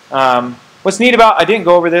 What's neat about, I didn't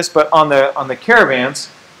go over this, but on the Caravans,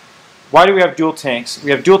 why do we have dual tanks? We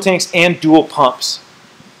have dual tanks and dual pumps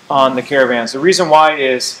on the Caravans. The reason why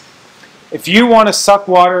is if you want to suck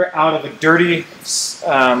water out of a dirty,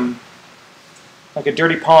 like a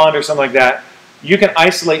dirty pond or something like that, you can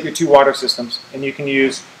isolate your 2 water systems, and you can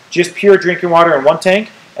use just pure drinking water in one tank,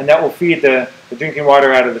 and that will feed the drinking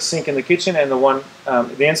water out of the sink in the kitchen and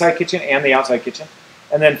the inside kitchen and the outside kitchen.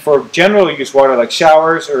 And then for general use water like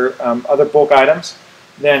showers or other bulk items,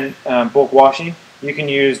 then bulk washing, you can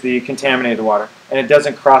use the contaminated water, and it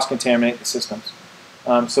doesn't cross-contaminate the systems.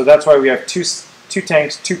 So that's why we have two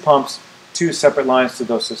tanks, 2 pumps, 2 separate lines to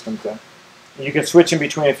those systems there. And you can switch in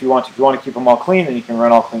between if you want to. If you want to keep them all clean, then you can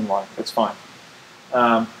run all clean water. That's fine.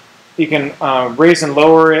 You can raise and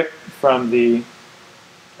lower it from the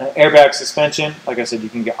airbag suspension. Like I said, you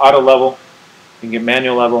can get auto level, you can get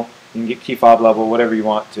manual level, you can get key fob level, whatever you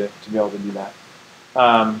want to be able to do that.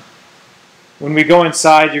 When we go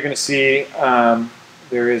inside, you're going to see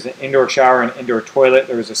there is an indoor shower and indoor toilet.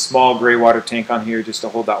 There is a small gray water tank on here just to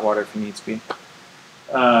hold that water if it needs to be.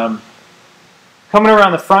 Coming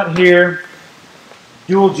around the front here,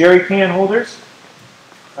 dual jerry can holders.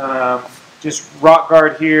 Just rock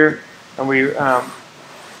guard here, and we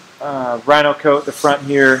rhino coat the front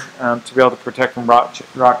here to be able to protect from rock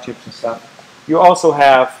chips and stuff. You also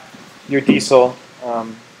have your diesel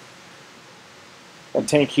a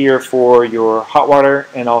tank here for your hot water,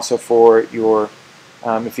 and also for your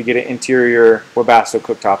if you get an interior Webasto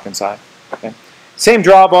cooktop inside. Okay. Same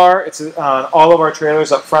drawbar. It's on all of our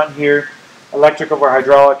trailers up front here. Electric over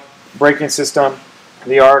hydraulic, braking system,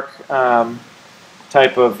 the ARC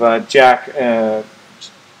type of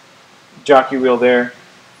jockey wheel there.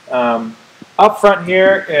 Up front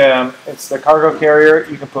here, it's the cargo carrier.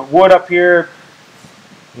 You can put wood up here.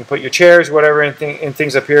 You can put your chairs, whatever, and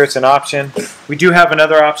things up here. It's an option. We do have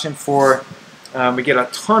another option for, we get a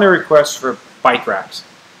ton of requests for bike racks.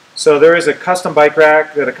 So there is a custom bike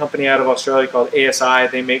rack that a company out of Australia called ASI,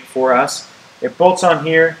 they make for us. It bolts on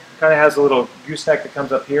here, kind of has a little gooseneck that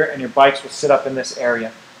comes up here, and your bikes will sit up in this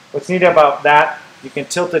area. What's neat about that, you can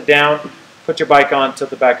tilt it down, put your bike on,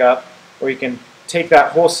 tilt it back up, or you can take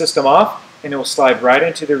that whole system off, and it will slide right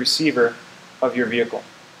into the receiver of your vehicle.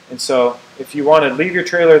 And so if you want to leave your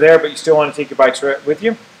trailer there, but you still want to take your bikes with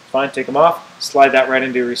you, fine, take them off, slide that right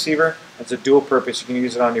into your receiver. It's a dual purpose. You can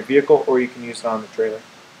use it on your vehicle, or you can use it on the trailer.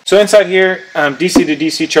 So inside here, DC to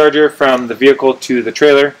DC charger from the vehicle to the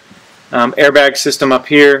trailer. Airbag system up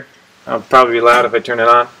here. I'll probably be loud if I turn it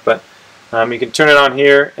on, but you can turn it on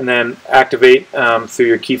here and then activate through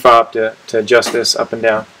your key fob to adjust this up and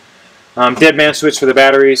down. Dead man switch for the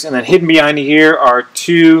batteries, and then hidden behind here are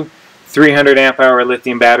 2 300 amp hour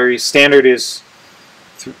lithium batteries. Standard is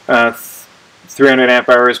 300 amp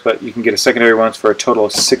hours, but you can get a secondary ones for a total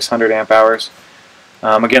of 600 amp hours.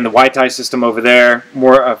 Again, the Y-tie system over there,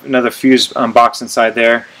 more of another fuse box inside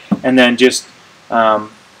there, and then just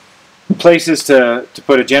places to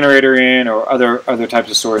put a generator in, or other types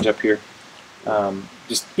of storage up here.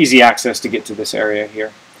 Just easy access to get to this area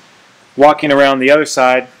here. Walking around the other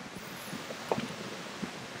side,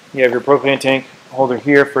 you have your propane tank holder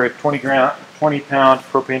here for a 20-pound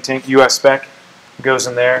propane tank, US spec, goes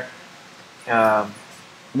in there. And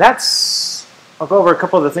that's, I'll go over a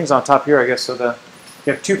couple of the things on top here, I guess. So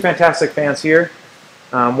you have 2 fantastic fans here.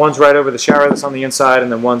 One's right over the shower that's on the inside,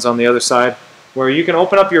 and then one's on the other side, where you can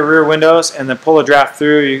open up your rear windows and then pull a draft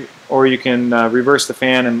through, or you can reverse the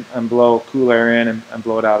fan and blow cool air in and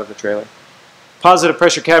blow it out of the trailer. Positive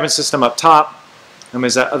pressure cabin system up top.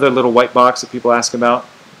 Is that other little white box that people ask about.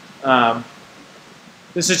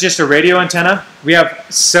 This is just a radio antenna. We have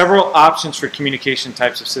several options for communication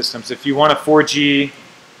types of systems. If you want a 4G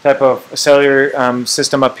type of cellular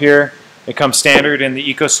system up here, it comes standard in the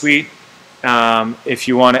Eco Suite. If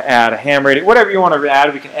you want to add a ham radio, whatever you want to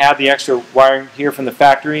add, we can add the extra wiring here from the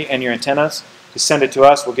factory and your antennas. Just send it to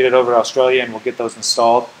us. We'll get it over to Australia and we'll get those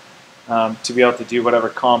installed to be able to do whatever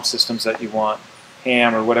comm systems that you want,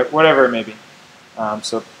 ham or whatever it may be.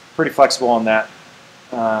 So pretty flexible on that.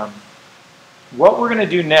 What we're going to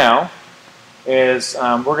do now is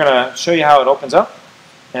we're going to show you how it opens up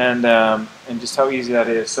and just how easy that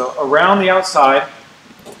is. So around the outside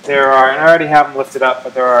there are, and I already have them lifted up,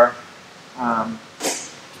 but there are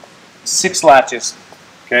 6 latches.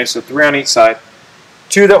 Okay, so 3 on each side.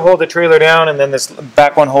 2 that hold the trailer down, and then this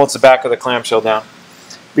back one holds the back of the clamshell down.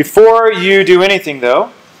 Before you do anything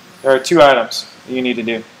though, there are 2 items that you need to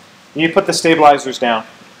do. You need to put the stabilizers down.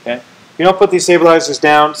 Okay? If you don't put these stabilizers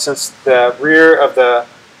down, since the rear of the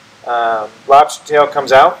lobster tail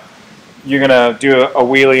comes out, you're going to do a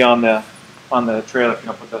wheelie on the trailer if you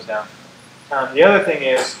don't put those down. The other thing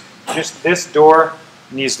is, just this door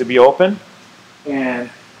needs to be open and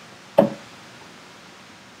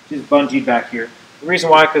just bungeed back here. The reason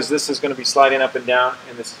why, because this is going to be sliding up and down,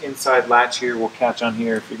 and this inside latch here will catch on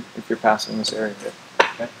here if you're passing this area here.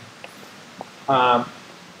 Okay?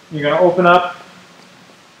 You're going to open up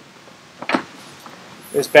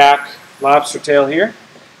this back lobster tail here,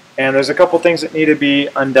 and there's a couple things that need to be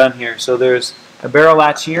undone here. So there's a barrel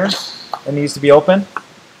latch here that needs to be open,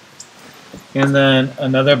 and then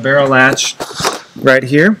another barrel latch right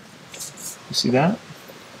here. You see that?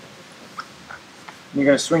 You're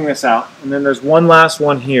going to swing this out, and then there's one last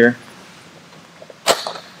one here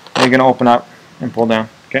that you're going to open up and pull down.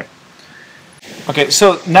 Okay. Okay.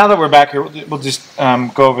 So now that we're back here, we'll just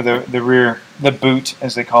go over the rear, the boot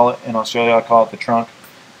as they call it in Australia. I call it the trunk.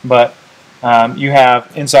 But you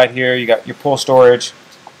have inside here, you got your pull storage,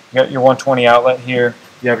 you got your 120 outlet here,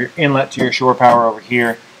 you have your inlet to your shore power over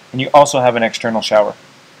here, and you also have an external shower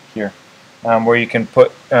here, where you can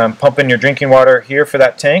put pump in your drinking water here for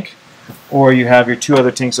that tank. Or you have your 2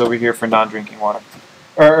 other tanks over here for non-drinking water,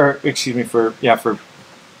 or excuse me, for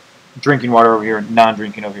drinking water over here,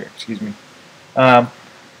 non-drinking over here. Excuse me. You have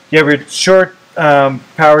your short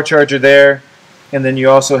power charger there, and then you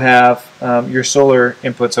also have your solar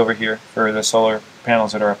inputs over here for the solar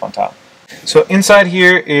panels that are up on top. So inside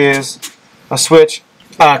here is a switch.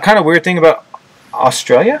 Kind of weird thing about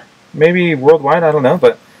Australia, maybe worldwide, I don't know,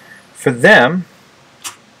 but for them,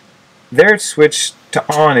 their switch to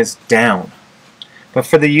on is down, but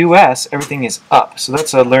for the US everything is up, so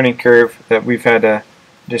that's a learning curve that we've had to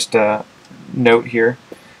just note here.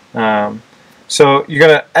 So you're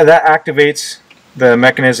gonna, that activates the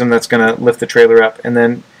mechanism that's gonna lift the trailer up, and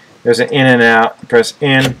then there's an in and out. Press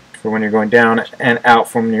in for when you're going down and out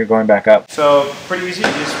from when you're going back up. So pretty easy, you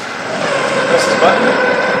just press this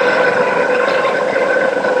button.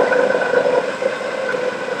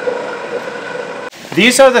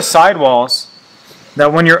 These are the sidewalls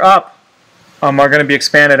that when you're up are going to be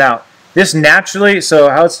expanded out. This naturally, so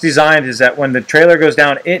how it's designed is that when the trailer goes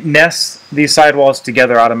down, it nests these sidewalls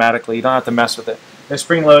together automatically. You don't have to mess with it. They're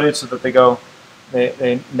spring loaded so that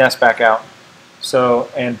they nest back out, so,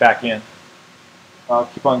 and back in. I'll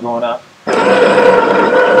keep on going up.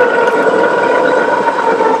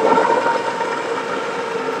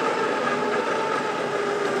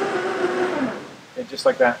 Okay, just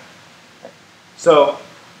like that. So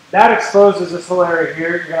that exposes this whole area here.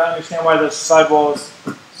 You're going to understand why those sidewalls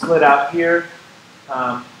slid out here,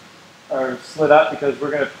 or slid up, because we're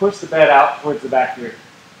going to push the bed out towards the back here.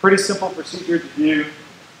 Pretty simple procedure to do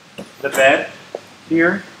the bed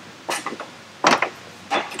here.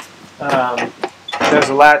 There's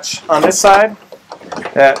a latch on this side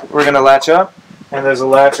that we're going to latch up, and there's a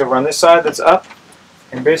latch over on this side that's up.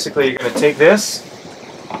 And basically you're going to take this,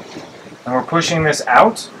 and we're pushing this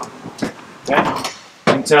out. Okay,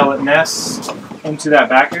 until it nests into that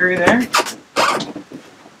back area there,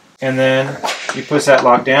 and then you push that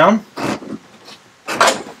lock down,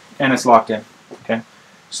 and it's locked in. Okay,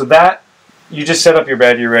 so that, you just set up your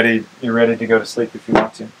bed. You're ready to go to sleep if you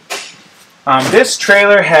want to. This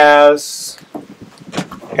trailer has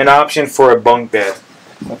an option for a bunk bed.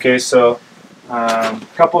 Okay, so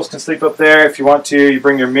couples can sleep up there if you want to. You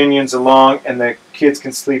bring your minions along, and the kids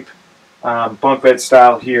can sleep bunk bed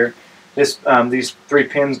style here. These 3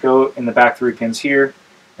 pins go in the back 3 pins here,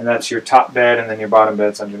 and that's your top bed, and then your bottom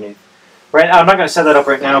bed's underneath. Right now, I'm not going to set that up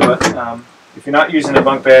right now, but if you're not using a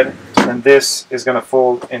bunk bed, and this is going to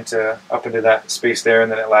fold up into that space there,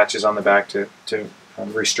 and then it latches on the back to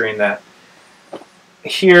restrain that.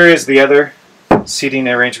 Here is the other seating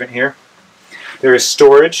arrangement here. There is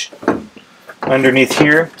storage underneath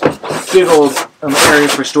here. Big old area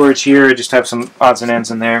for storage here. I just have some odds and ends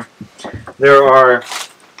in there. There are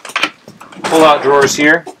pull-out drawers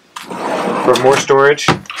here for more storage.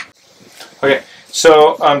 Okay,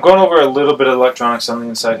 so I'm going over a little bit of electronics on the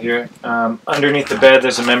inside here. Underneath the bed,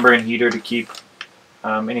 there's a membrane heater to keep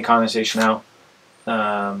any condensation out.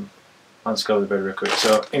 Let's go to the bed real quick.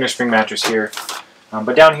 So inner spring mattress here.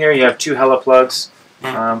 But down here you have two Hella plugs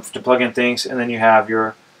to plug in things, and then you have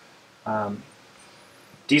your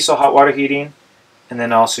diesel hot water heating, and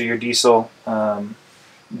then also your diesel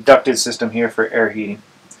ducted system here for air heating.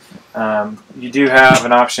 You do have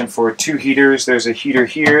an option for two heaters. There's a heater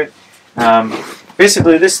here.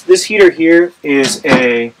 Basically, this heater here is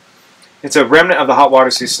it's a remnant of the hot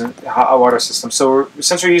water system. So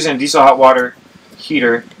since we're using a diesel hot water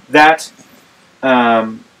heater, that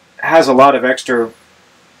has a lot of extra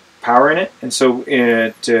power in it, and so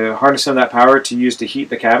to harness some of that power to use to heat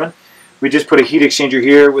the cabin, we just put a heat exchanger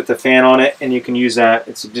here with the fan on it, and you can use that.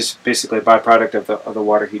 It's just basically a byproduct of the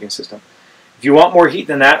water heating system. If you want more heat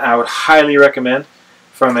than that, I would highly recommend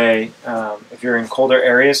if you're in colder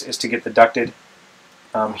areas, is to get the ducted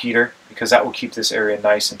heater, because that will keep this area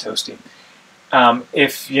nice and toasty.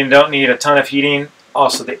 If you don't need a ton of heating,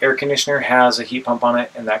 also the air conditioner has a heat pump on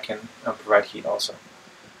it, and that can provide heat also.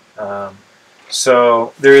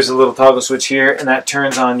 So there is a little toggle switch here, and that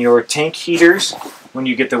turns on your tank heaters when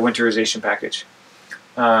you get the winterization package.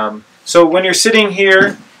 So when you're sitting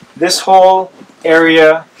here, this whole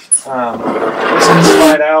area this can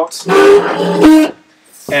slide out,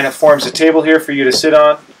 and it forms a table here for you to sit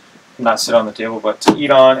on. Not sit on the table, but to eat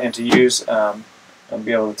on and to use and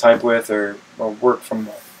be able to type with or work from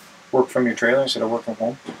your trailer instead of work from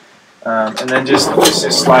home. And then this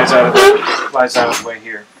just slides out of the way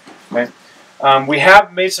here. Right? We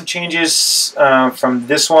have made some changes from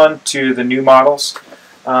this one to the new models,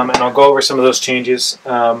 and I'll go over some of those changes.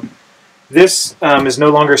 This is no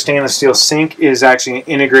longer a stainless steel sink. It is actually an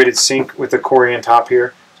integrated sink with a Corian top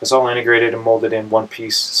here. So it's all integrated and molded in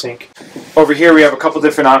one-piece sink. Over here we have a couple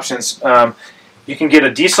different options. You can get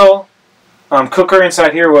a diesel cooker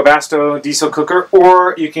inside here, Webasto diesel cooker,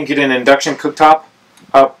 or you can get an induction cooktop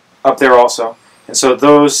up there also. And so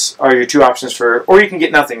those are your two options or you can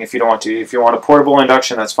get nothing if you don't want to. If you want a portable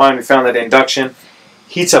induction, that's fine. We found that induction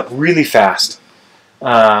heats up really fast,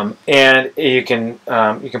 and you can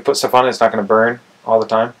put stuff on it. It's not going to burn all the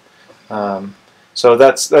time. So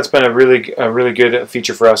that's been a really good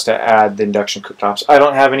feature for us to add the induction cooktops. I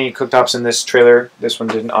don't have any cooktops in this trailer. This one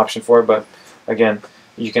didn't option for it, but again,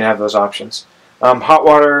 you can have those options. Hot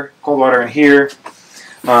water, cold water in here.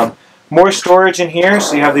 More storage in here,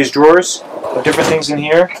 so you have these drawers of different things in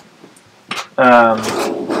here,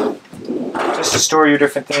 just to store your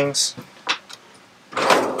different things,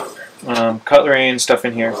 cutlery and stuff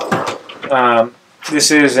in here.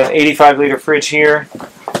 This is an 85-liter fridge here,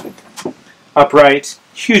 upright,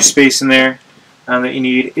 huge space in there that you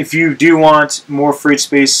need. If you do want more fridge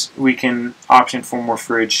space, we can option for more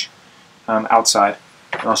fridge outside,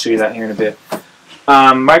 and I'll show you that here in a bit.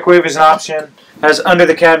 Microwave is an option. Has under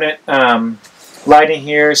the cabinet lighting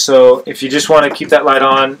here, so if you just want to keep that light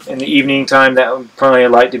on in the evening time, that would probably a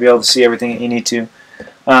light to be able to see everything that you need to.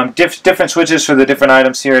 Different switches for the different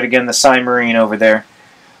items here, and again the Cymarine over there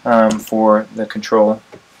for the control,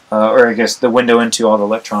 or I guess the window into all the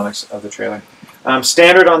electronics of the trailer.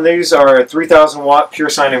 Standard on these are a 3,000 watt pure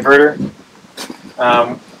sine inverter.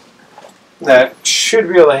 That should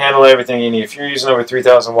be able to handle everything you need. If you're using over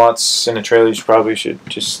 3,000 watts in a trailer, you probably should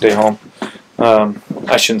just stay home.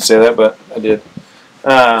 I shouldn't say that, but I did.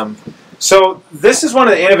 So this is one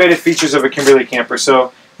of the innovative features of a Kimberley camper.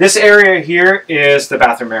 So this area here is the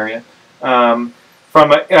bathroom area. From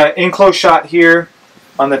an enclosed shot here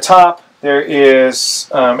on the top, there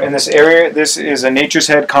is, in this area, this is a Nature's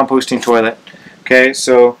Head composting toilet. Okay,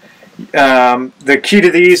 so the key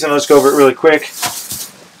to these, and let's go over it really quick,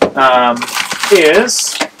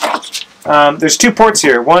 is there's two ports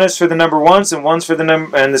here. One is for the number ones, and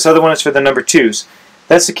and this other one is for the number twos.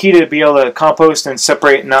 That's the key to be able to compost and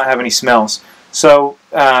separate and not have any smells. So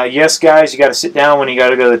yes, guys, you got to sit down when you got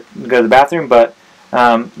to go to the bathroom, but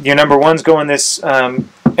your number ones go in this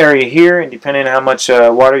area here, and depending on how much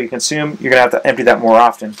water you consume, you're gonna have to empty that more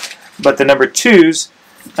often. But the number twos,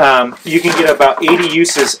 you can get about 80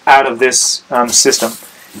 uses out of this system.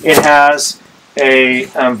 It has a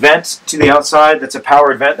vent to the outside that's a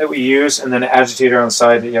powered vent that we use, and then an agitator on the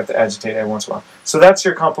side that you have to agitate every once in a while. So that's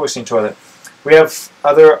your composting toilet. We have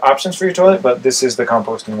other options for your toilet, but this is the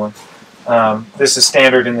composting one. This is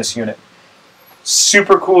standard in this unit.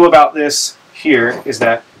 Super cool about this here is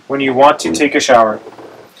that when you want to take a shower,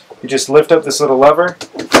 you just lift up this little lever,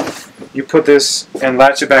 you put this and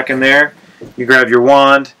latch it back in there, you grab your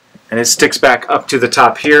wand, and it sticks back up to the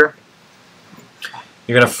top here.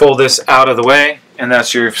 You're going to fold this out of the way, and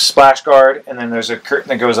that's your splash guard, and then there's a curtain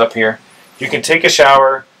that goes up here. You can take a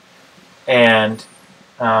shower and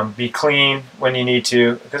be clean when you need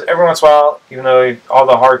to, because every once in a while, even though all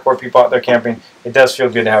the hardcore people out there camping, it does feel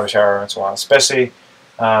good to have a shower once in a while, especially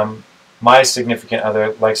my significant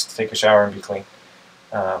other likes to take a shower and be clean.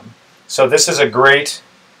 So this is a great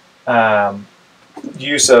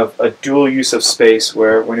use of a dual use of space,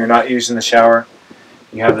 where when you're not using the shower,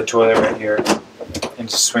 you have the toilet right here and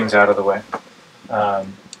just swings out of the way.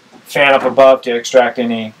 Fan up above to extract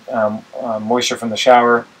any moisture from the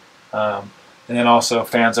shower, and then also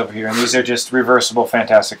fans over here, and these are just reversible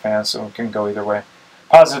fantastic fans, so it can go either way.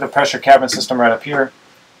 Positive pressure cabin system right up here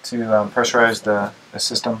to pressurize the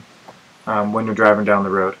system when you're driving down the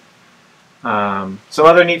road. Some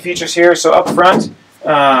other neat features here. So up front,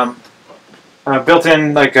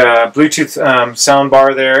 built-in like a Bluetooth sound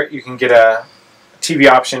bar there. You can get a TV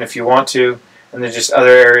option if you want to, and there's just other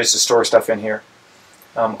areas to store stuff in here.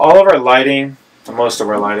 All of our lighting, most of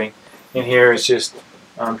our lighting in here is just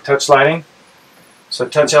touch lighting. So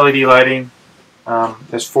touch LED lighting.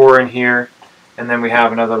 There's 4 in here, and then we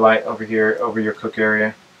have another light over here over your cook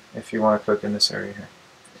area if you want to cook in this area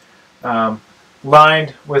here.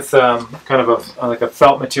 Lined with kind of like a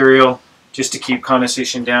felt material just to keep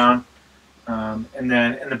condensation down. And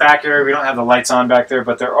then in the back area, we don't have the lights on back there,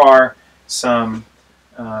 but there are some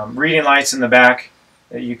reading lights in the back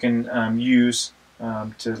that you can use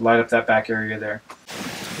to light up that back area there.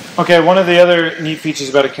 Okay, one of the other neat features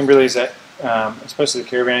about a Kimberley is that, especially the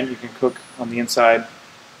Caravan, you can cook on the inside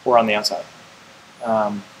or on the outside.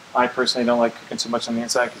 I personally don't like cooking so much on the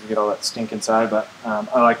inside because you get all that stink inside, but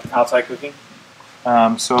I like outside cooking.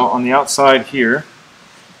 So on the outside here,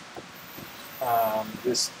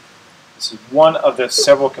 this is one of the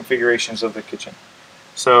several configurations of the kitchen.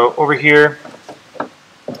 So over here,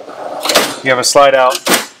 you have a slide out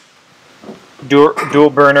dual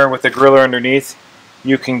burner with a griller underneath.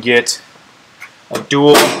 You can get a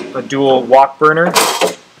dual wok burner.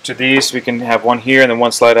 To these, we can have one here and then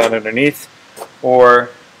one slide out underneath, or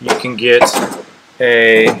you can get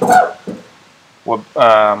a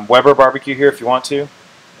Weber barbecue here if you want to,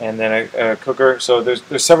 and then a cooker. So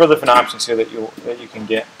there's several different options here that you can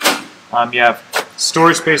get. You have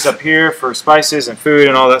storage space up here for spices and food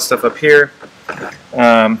and all that stuff up here.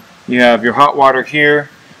 You have your hot water here,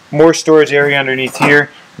 more storage area underneath here.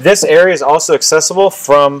 This area is also accessible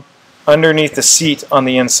from underneath the seat on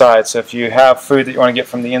the inside. So if you have food that you want to get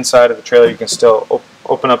from the inside of the trailer, you can still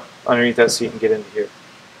open up underneath that seat and get into here.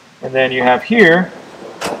 And then you have here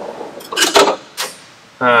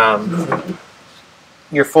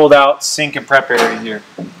your fold-out sink and prep area here.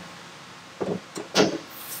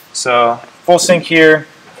 So full sink here.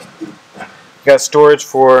 You got storage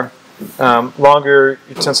for longer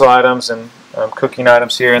utensil items and cooking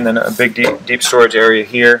items here, and then a big deep storage area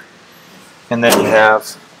here. And then you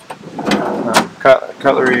have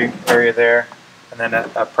cutlery area there, and then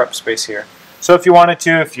a prep space here. So if you wanted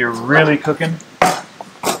to, if you're really cooking,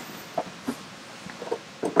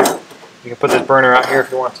 you can put this burner out here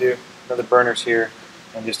if you want to, another burner's here,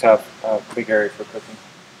 and just have a big area for cooking.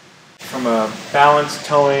 From a balance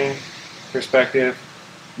towing perspective,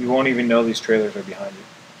 you won't even know these trailers are behind you.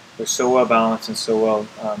 They're so well balanced and so well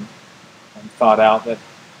thought out that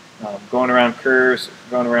going around curves,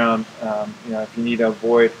 going around, if you need to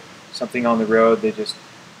avoid something on the road,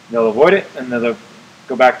 they'll avoid it and they'll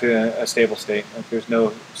go back to a stable state. Like there's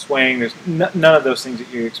no swaying, there's none of those things that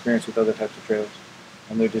you experience with other types of trailers,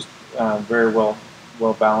 and they're just very well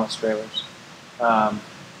balanced trailers.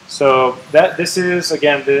 So this is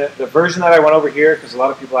again the version that I went over here, because a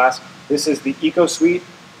lot of people ask. This is the Eco Suite.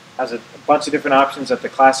 Has a bunch of different options that the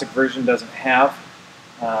classic version doesn't have.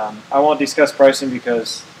 I won't discuss pricing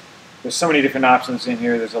because there's so many different options in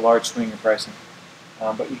here. There's a large swing in pricing.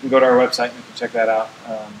 But you can go to our website and you can check that out,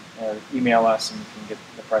 or email us and you can get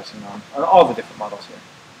the pricing on all the different models here.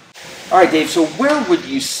 All right, Dave, so where would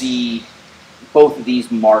you see both of these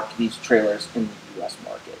trailers in the U.S.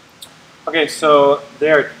 market? Okay, so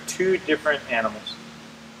there are two different animals.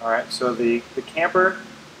 All right, so the camper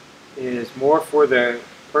is more for the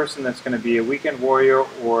person that's going to be a weekend warrior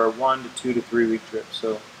or 1 to 2 to 3 week trip.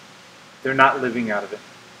 So they're not living out of it.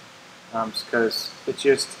 Because it's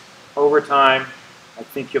just over time, I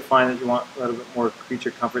think you'll find that you want a little bit more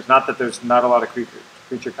creature comforts. Not that there's not a lot of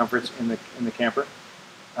creature comforts in the camper,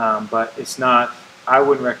 but it's not. I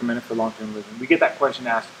wouldn't recommend it for long-term living. We get that question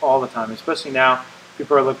asked all the time, especially now.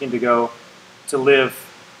 People are looking to live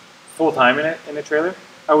full-time in a trailer.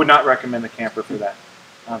 I would not recommend the camper for that.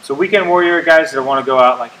 So weekend warrior guys that want to go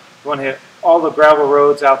out, like you want to hit all the gravel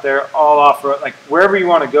roads out there, all off-road, like wherever you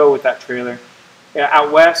want to go with that trailer. Yeah,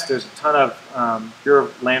 out west, there's a ton of pure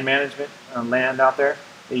land management land out there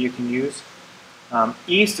that you can use.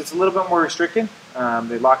 East, it's a little bit more restricted.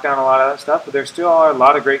 They lock down a lot of that stuff, but there still are a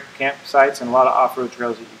lot of great campsites and a lot of off-road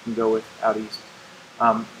trails that you can go with out east.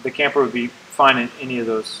 The camper would be fine in any of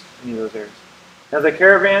those areas. Now the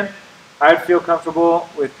caravan, I'd feel comfortable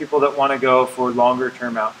with people that want to go for longer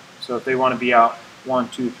term out. So if they want to be out 1,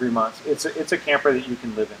 2, 3 months, it's a camper that you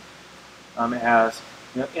can live in. It has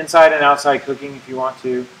inside and outside cooking if you want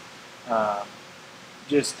to.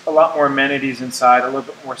 Just a lot more amenities inside, a little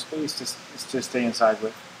bit more space to stay inside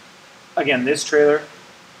with. Again, this trailer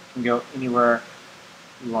can go anywhere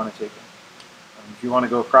you want to take it. If you want to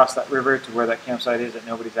go across that river to where that campsite is that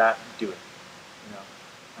nobody's at, do it.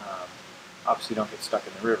 Obviously don't get stuck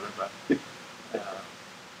in the river, but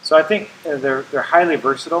so I think they're highly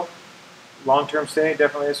versatile. Long-term stay,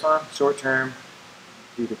 definitely this one. Short-term,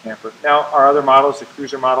 do the camper. Now our other models, the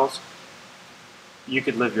cruiser models, you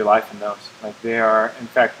could live your life in those. Like they are, in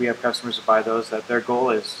fact, we have customers that buy those that their goal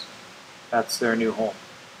is that's their new home.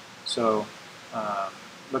 So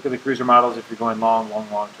look at the cruiser models if you're going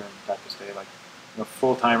long-term type of stay, like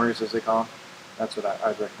full-timers as they call them. That's what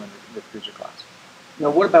I'd recommend the cruiser class. Now,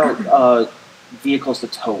 what about vehicles to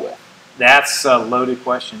tow with? That's a loaded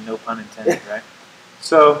question, no pun intended, right?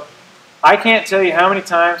 So I can't tell you how many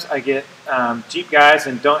times I get Jeep guys,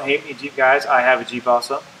 and don't hate me, Jeep guys. I have a Jeep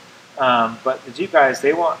also. But the Jeep guys,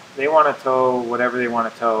 they want to tow whatever they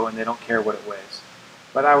want to tow, and they don't care what it weighs.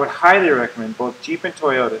 But I would highly recommend both Jeep and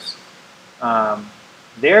Toyotas.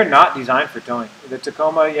 They're not designed for towing. The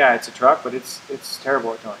Tacoma, yeah, it's a truck, but it's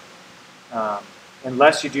terrible at towing.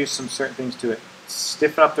 Unless you do some certain things to it.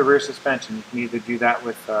 Stiffen up the rear suspension. You can either do that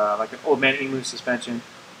with like an old man emu suspension,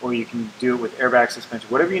 or you can do it with airbag suspension.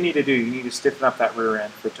 Whatever you need to do, you need to stiffen up that rear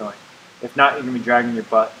end for towing. If not, you're going to be dragging your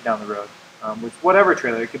butt down the road. With whatever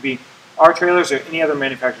trailer. It could be our trailers or any other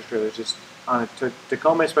manufacturer's trailers, just on a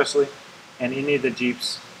Tacoma especially, and any of the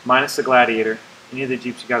Jeeps, minus the Gladiator, any of the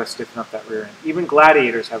Jeeps, you got to stiffen up that rear end. Even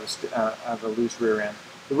Gladiators have a loose rear end.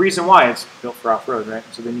 The reason why, it's built for off-road, right?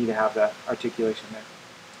 So they need to have that articulation there.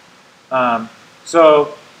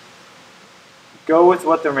 So go with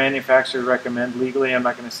what the manufacturer recommend. Legally, I'm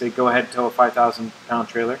not going to say go ahead and tow a 5,000-pound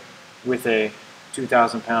trailer with a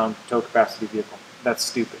 2,000-pound tow capacity vehicle. That's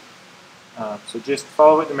stupid. So just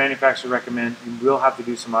follow what the manufacturer recommend. You will have to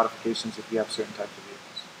do some modifications if you have certain types of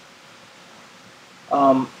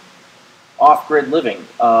vehicles. Off-grid living.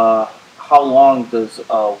 How long does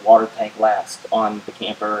a water tank last on the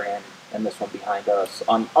camper and this one behind us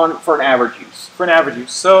for an average use? For an average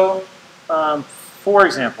use. So, for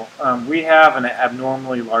example, we have an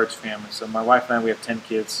abnormally large family. So my wife and I, we have 10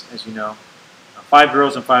 kids, as you know. 5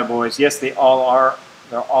 girls and 5 boys. Yes, they all are.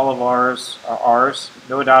 All of ours are ours.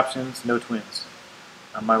 No adoptions, no twins.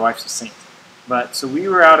 My wife's a saint. But so we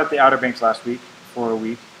were out at the Outer Banks last week for a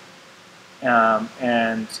week,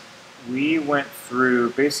 and we went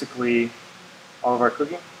through basically all of our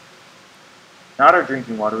cooking. Not our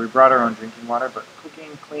drinking water. We brought our own drinking water, but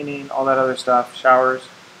cooking, cleaning, all that other stuff, showers,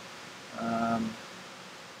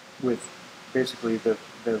 with basically the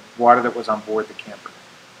water that was on board the camper.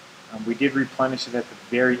 We did replenish it at the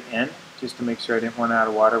very end, just to make sure I didn't run out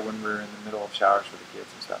of water when we were in the middle of showers for the kids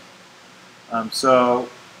and stuff. So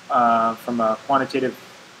from a quantitative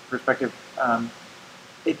perspective,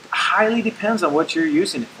 it highly depends on what you're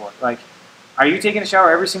using it for. Like, are you taking a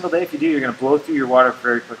shower every single day? If you do, you're going to blow through your water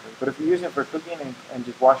very quickly. But if you're using it for cooking and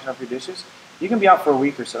just washing up your dishes, you can be out for a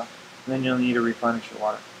week or so, and then you'll need to replenish your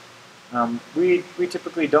water. We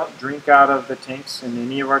typically don't drink out of the tanks in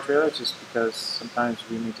any of our trailers, just because sometimes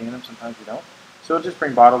we maintain them, sometimes we don't. So we'll just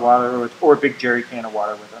bring bottled water or a big jerry can of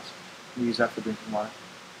water with us. We use that for drinking water.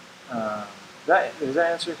 Does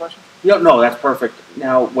that answer your question? Yeah, no, that's perfect.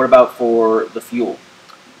 Now, what about for the fuel?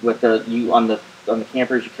 With on the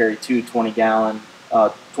campers, you carry 2 20-pound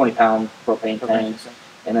propane tanks,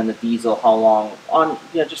 and then the diesel. How long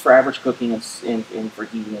just for average cooking and for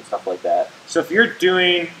heating and stuff like that? So if you're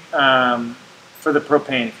doing for the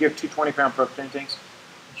propane, if you have 2 20-pound propane tanks,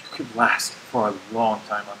 you could last for a long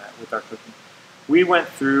time on that with our cooking. We went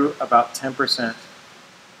through about 10%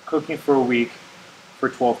 cooking for a week for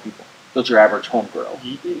 12 people. That's your average home grill.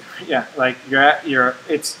 Yeah, like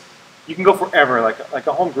you can go forever. Like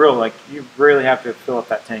a home grill, like you really have to fill up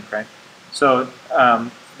that tank, right? So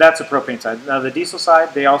that's a propane side. Now the diesel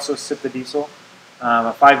side, they also sip the diesel.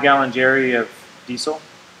 A 5-gallon jerry of diesel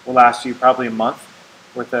will last you probably a month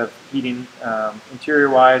worth of heating,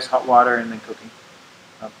 interior-wise, hot water, and then cooking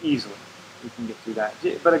easily. You can get through that.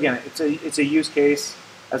 But again, it's a use case.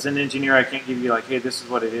 As an engineer, I can't give you like, hey, this is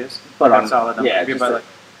what it is. But that's solid. Yeah, like,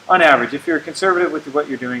 on average, if you're conservative with what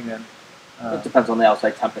you're doing, then it depends on the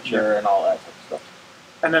outside temperature and all that type of stuff.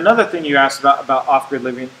 And another thing you asked about off-grid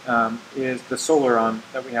living is the solar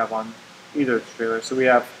that we have on either of the trailers. So we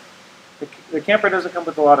have the camper doesn't come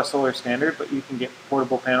with a lot of solar standard, but you can get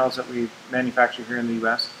portable panels that we manufacture here in the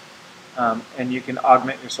U.S. And you can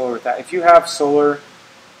augment your solar with that. If you have solar,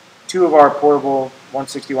 2 of our portable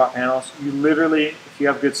 160-watt panels, you literally, if you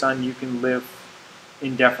have good sun, you can live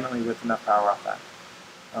indefinitely with enough power off that.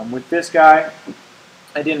 With this guy,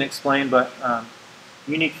 I didn't explain, but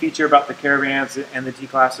unique feature about the Caravans and the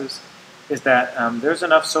T-classes is that there's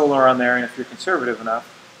enough solar on there, and if you're conservative enough,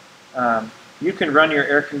 you can run your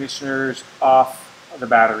air conditioners off the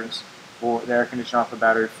batteries, for the air conditioner off the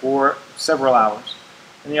battery for several hours.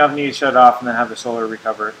 And you don't need to shut it off and then have the solar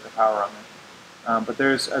recover the power on it. But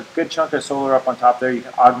there's a good chunk of solar up on top there. You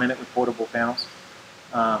can augment it with portable panels.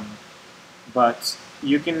 But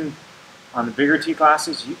you can, on the bigger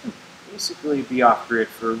T-classes, you can basically be off-grid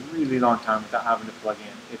for a really long time without having to plug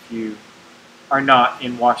in if you are not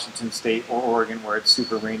in Washington State or Oregon where it's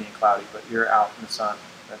super rainy and cloudy, but you're out in the sun.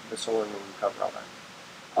 The solar will recover all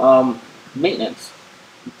that. Maintenance,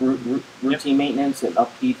 routine maintenance and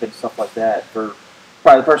upkeep and stuff like that. For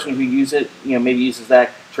probably the person who uses it, maybe uses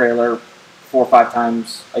that trailer 4 or 5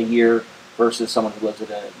 times a year versus someone who lives in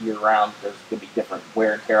it year-round. There's going to be different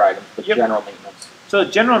wear and tear items, but general maintenance. So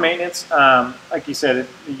general maintenance, like you said,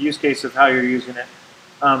 the use case of how you're using it.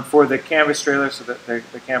 For the canvas trailers, so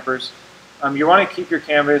the campers, you want to keep your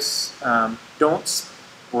canvas, don't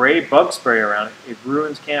spray bug spray around it. It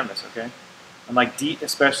ruins canvas, okay? And like DEET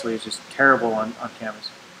especially is just terrible on canvas.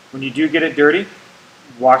 When you do get it dirty,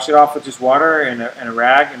 wash it off with just water and a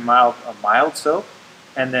rag and a mild soap,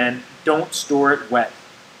 and then don't store it wet.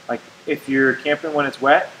 Like if you're camping when it's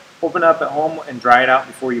wet, open it up at home and dry it out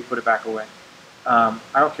before you put it back away. I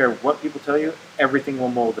don't care what people tell you, everything will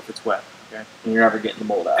mold if it's wet. Okay? And you're never getting the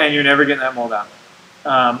mold out. And you're never getting that mold out.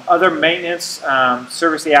 Other maintenance,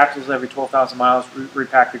 service the axles every 12,000 miles,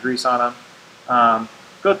 repack the grease on them.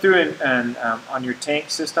 Go through and on your tank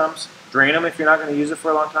systems, drain them if you're not going to use it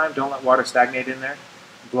for a long time. Don't let water stagnate in there.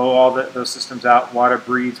 Blow all those systems out. Water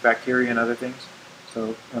breeds bacteria and other things.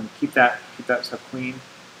 So keep that stuff clean.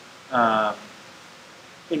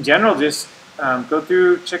 In general, just go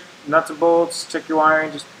through, check nuts and bolts, check your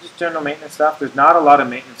wiring, just general maintenance stuff. There's not a lot of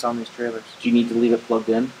maintenance on these trailers. Do you need to leave it plugged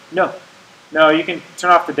in? No, you can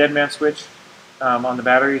turn off the dead man switch on the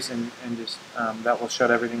batteries and just that will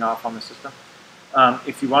shut everything off on the system.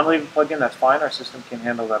 If you want to leave it plugged in, that's fine. Our system can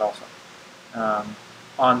handle that also.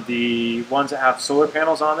 On the ones that have solar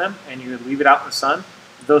panels on them and you leave it out in the sun,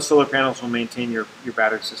 those solar panels will maintain your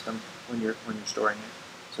battery system when you're storing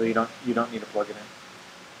it. So you don't need to plug it in.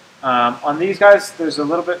 On these guys, there's a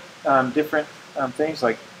little bit different things.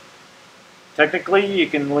 Like technically, you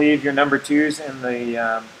can leave your number 2s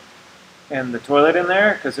in the toilet in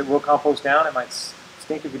there because it will compost down. It might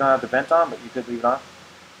stink if you don't have the vent on, but you could leave it on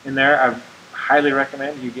in there. I highly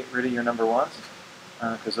recommend you get rid of your number 1s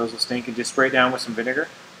because those will stink, and just spray it down with some vinegar,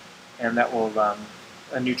 and that will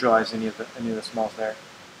neutralize any of the smells there.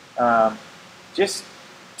 Just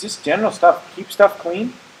general stuff. Keep stuff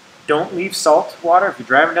clean. Don't leave salt water. If you're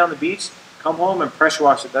driving down the beach, come home and pressure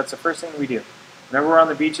wash it. That's the first thing we do. Whenever we're on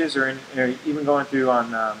the beaches or even going through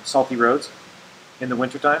on salty roads in the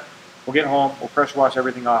wintertime, we'll get home, we'll pressure wash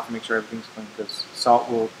everything off and make sure everything's clean because salt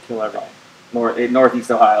will kill everything.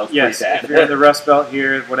 Northeast Ohio is yes, pretty bad. If you're in the Rust Belt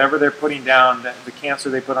here, whatever they're putting down, the cancer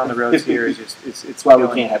they put on the roads here is just it's why we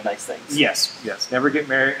can't have nice things. Yes. Never get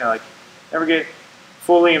married, never get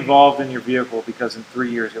fully involved in your vehicle because in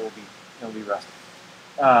 3 years it will be rusted.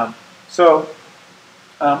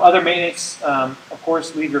 Other maintenance, of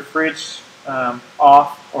course, leave your fridge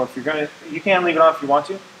off, or if you're gonna, you can leave it on if you want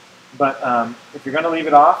to, but if you're gonna leave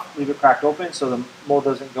it off, leave it cracked open so the mold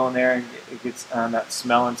doesn't go in there and it gets that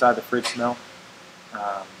smell inside the fridge smell.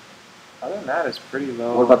 Other than that, it's pretty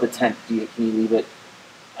low. What about the tent? Can you leave it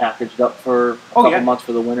packaged up for a couple months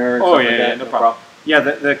for the winter? And stuff like that? No problem. Yeah,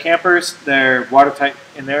 the campers, they're watertight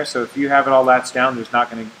in there, so if you have it all latched down, there's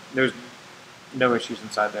no issues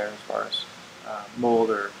inside there as far as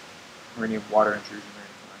mold or any water intrusion or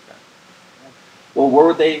anything like that. Well, where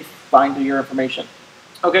would they find your information?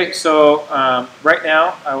 Okay, so right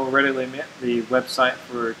now, I will readily admit the website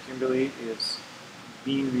for Kimberley is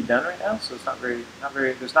being redone right now, so it's not very.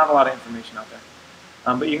 There's not a lot of information out there.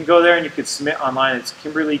 But you can go there and you can submit online. It's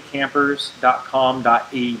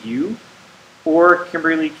kimberleycampers.com.au or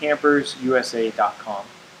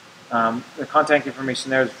kimberleycampersusa.com. The contact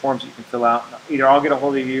information there is the forms that you can fill out. Either I'll get a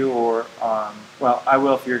hold of you or, well, I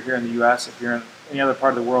will if you're here in the U.S. If you're in any other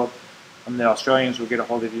part of the world, the Australians will get a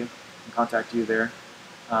hold of you and contact you there.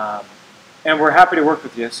 And we're happy to work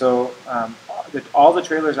with you. So all the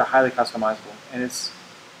trailers are highly customizable, and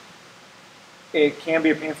it can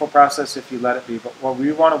be a painful process if you let it be. But what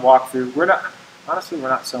we want to walk through, we're not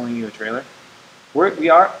selling you a trailer.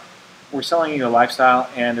 We're selling you a lifestyle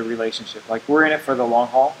and a relationship. Like, we're in it for the long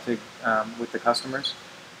haul with the customers.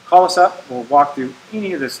 Call us up. We'll walk through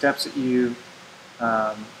any of the steps that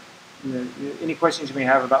any questions you may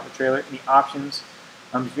have about the trailer, any options.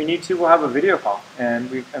 If you need to, we'll have a video call.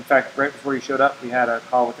 And in fact, right before you showed up, we had a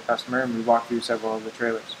call with the customer, and we walked through several of the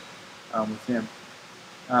trailers with him.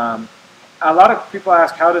 A lot of people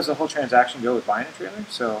ask, how does the whole transaction go with buying a trailer?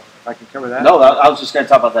 So if I can cover that. No, I was just going to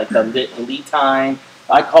talk about the lead time.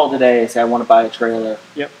 I called today and said I want to buy a trailer.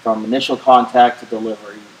 Yep. From initial contact to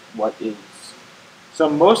delivery. What is? So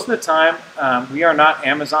most of the time, we are not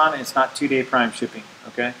Amazon. It's not 2-day prime shipping.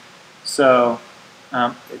 Okay. So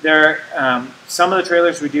some of the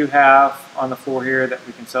trailers we do have on the floor here that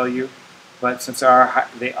we can sell you, but since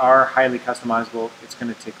they are highly customizable, it's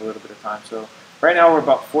going to take a little bit of time. So right now we're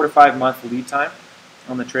about 4 to 5 month lead time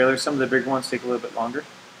on the trailers. Some of the bigger ones take a little bit longer.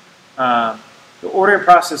 The ordering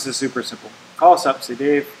process is super simple. Call us up, say,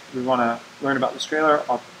 Dave, we want to learn about this trailer.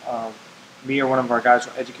 Me or one of our guys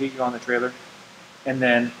will educate you on the trailer. And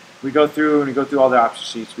then we go through all the option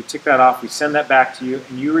sheets. We tick that off. We send that back to you,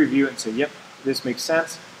 and you review it and say, yep, this makes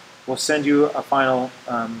sense. We'll send you a final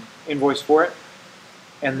invoice for it.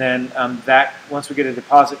 And then once we get a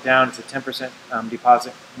deposit down, it's a 10%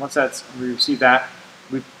 deposit. Once we receive that,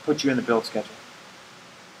 we put you in the build schedule.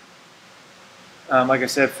 Like I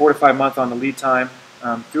said, 4 to 5 months on the lead time.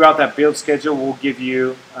 Throughout that build schedule, we'll give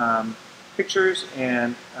you pictures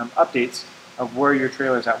and updates of where your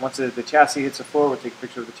trailer is at. Once the chassis hits the floor, we'll take a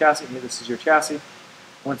picture of the chassis. Hey, this is your chassis.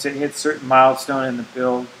 Once it hits a certain milestone in the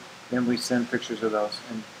build, then we send pictures of those,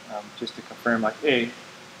 and just to confirm, like, hey,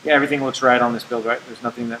 yeah, everything looks right on this build, right? There's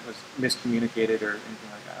nothing that was miscommunicated or anything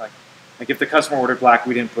like that. Like if the customer ordered black,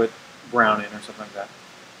 we didn't put brown in or something like that.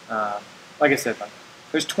 Like I said,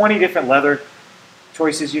 there's 20 different leather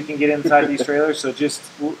choices you can get inside these trailers, so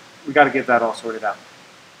we got to get that all sorted out.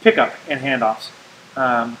 Pickup and handoffs.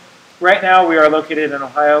 Right now we are located in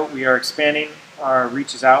Ohio. We are expanding our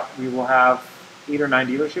reaches out. We will have 8 or 9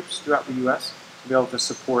 dealerships throughout the U.S. to be able to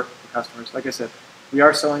support the customers. Like I said, we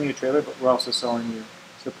are selling you a trailer, but we're also selling you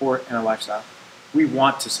support and a lifestyle. We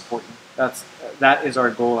want to support you. That is our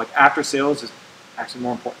goal. Like, after sales is actually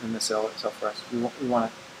more important than the sale itself for us. We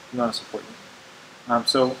want to support you.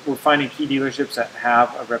 So we're finding key dealerships that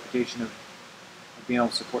have a reputation of being able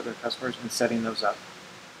to support their customers and setting those up.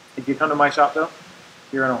 If you come to my shop, though,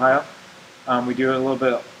 here in Ohio, we do a little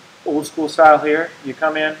bit of old school style here. You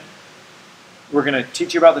come in, we're going to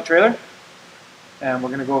teach you about the trailer, and we're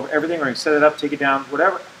going to go over everything. We're going to set it up, take it down,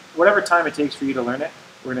 whatever time it takes for you to learn it,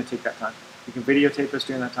 we're going to take that time. You can videotape us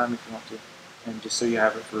during that time if you want to, and just so you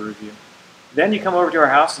have it for review. Then you come over to our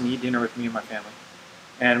house and eat dinner with me and my family.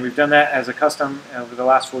 And we've done that as a custom over the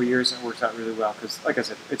last 4 years, and it works out really well because, like I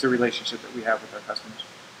said, it's a relationship that we have with our customers.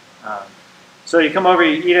 So you come over,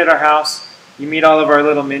 you eat at our house, you meet all of our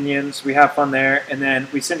little minions, we have fun there, and then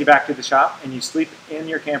we send you back to the shop, and you sleep in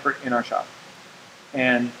your camper in our shop.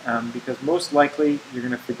 And because most likely you're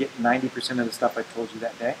going to forget 90% of the stuff I told you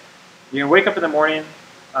that day. You're going to wake up in the morning,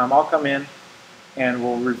 I'll come in, and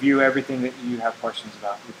we'll review everything that you have questions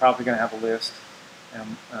about. You're probably going to have a list.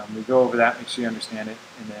 We go over that, make sure you understand it,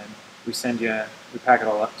 and then we pack it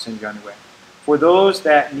all up and send you on your way. For those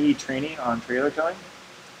that need training on trailer towing,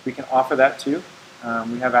 we can offer that too.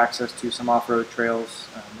 We have access to some off-road trails,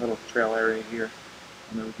 little trail area here,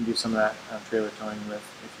 and then we can do some of that trailer towing with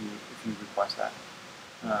if you request that.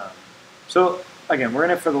 So again, we're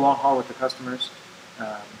in it for the long haul with the customers.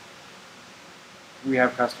 We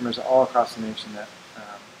have customers all across the nation that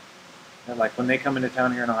like when they come into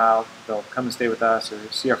town here in Ohio, they'll come and stay with us or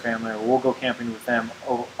see our family, or we'll go camping with them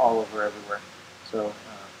all over everywhere. So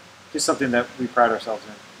just something that we pride ourselves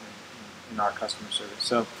in our customer service.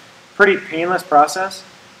 So pretty painless process.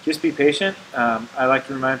 Just be patient. I like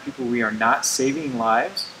to remind people we are not saving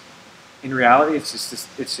lives. In reality, it's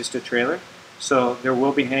just a trailer. So there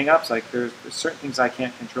will be hang-ups. Like there's certain things I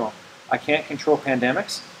can't control. I can't control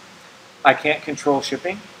pandemics. I can't control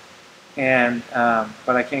shipping.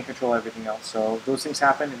 But I can't control everything else. So those things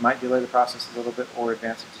happen. It might delay the process a little bit or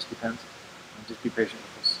advance. It just depends. And just be patient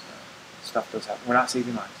with this. Stuff does happen. We're not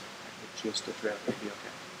saving lives. It just a trailer would be okay.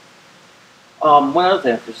 One other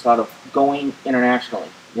thing I just thought of, going internationally.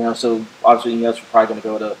 So obviously you guys are probably going to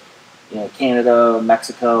go to, Canada,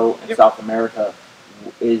 Mexico, and Yep. South America.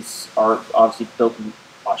 Are obviously built in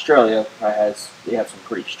Australia. They have some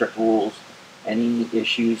pretty strict rules. Any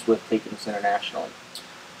issues with taking this internationally?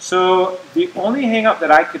 So the only hang-up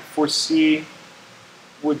that I could foresee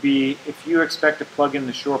would be if you expect to plug in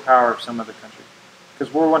the shore power of some other country.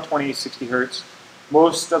 Because we're 120, 60 hertz.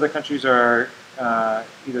 Most other countries are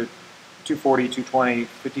either 240, 220,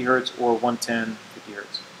 50 hertz, or 110, 50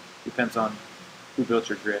 hertz. Depends on who built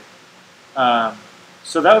your grid.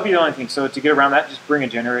 So that would be the only thing. So to get around that, just bring a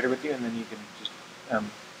generator with you, and then you can just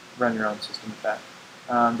run your own system with that.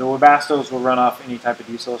 The Webasto's will run off any type of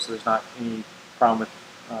diesel, so there's not any problem with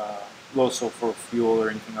low sulfur fuel or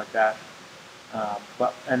anything like that.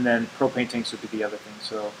 And then propane tanks would be the other thing.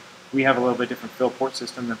 So we have a little bit different fill port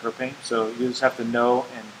system than propane. So you just have to know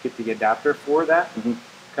and get the adapter for that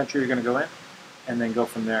country you're going to go in, and then go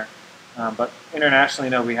from there. But internationally,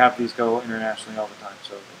 no, we have these go internationally all the time.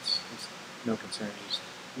 So it's no concern.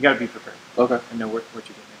 You got to be prepared. Okay. And know what you're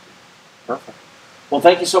getting into. Perfect. Well,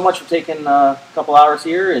 thank you so much for taking a couple hours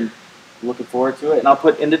here, and looking forward to it. And I'll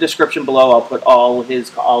put in the description below, I'll put all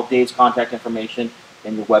Dave's contact information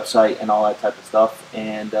and your website and all that type of stuff,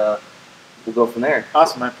 and we'll go from there.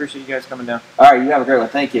 Awesome. I appreciate you guys coming down. All right, you have a great one.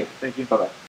 Thank you. Thank you. Bye-bye.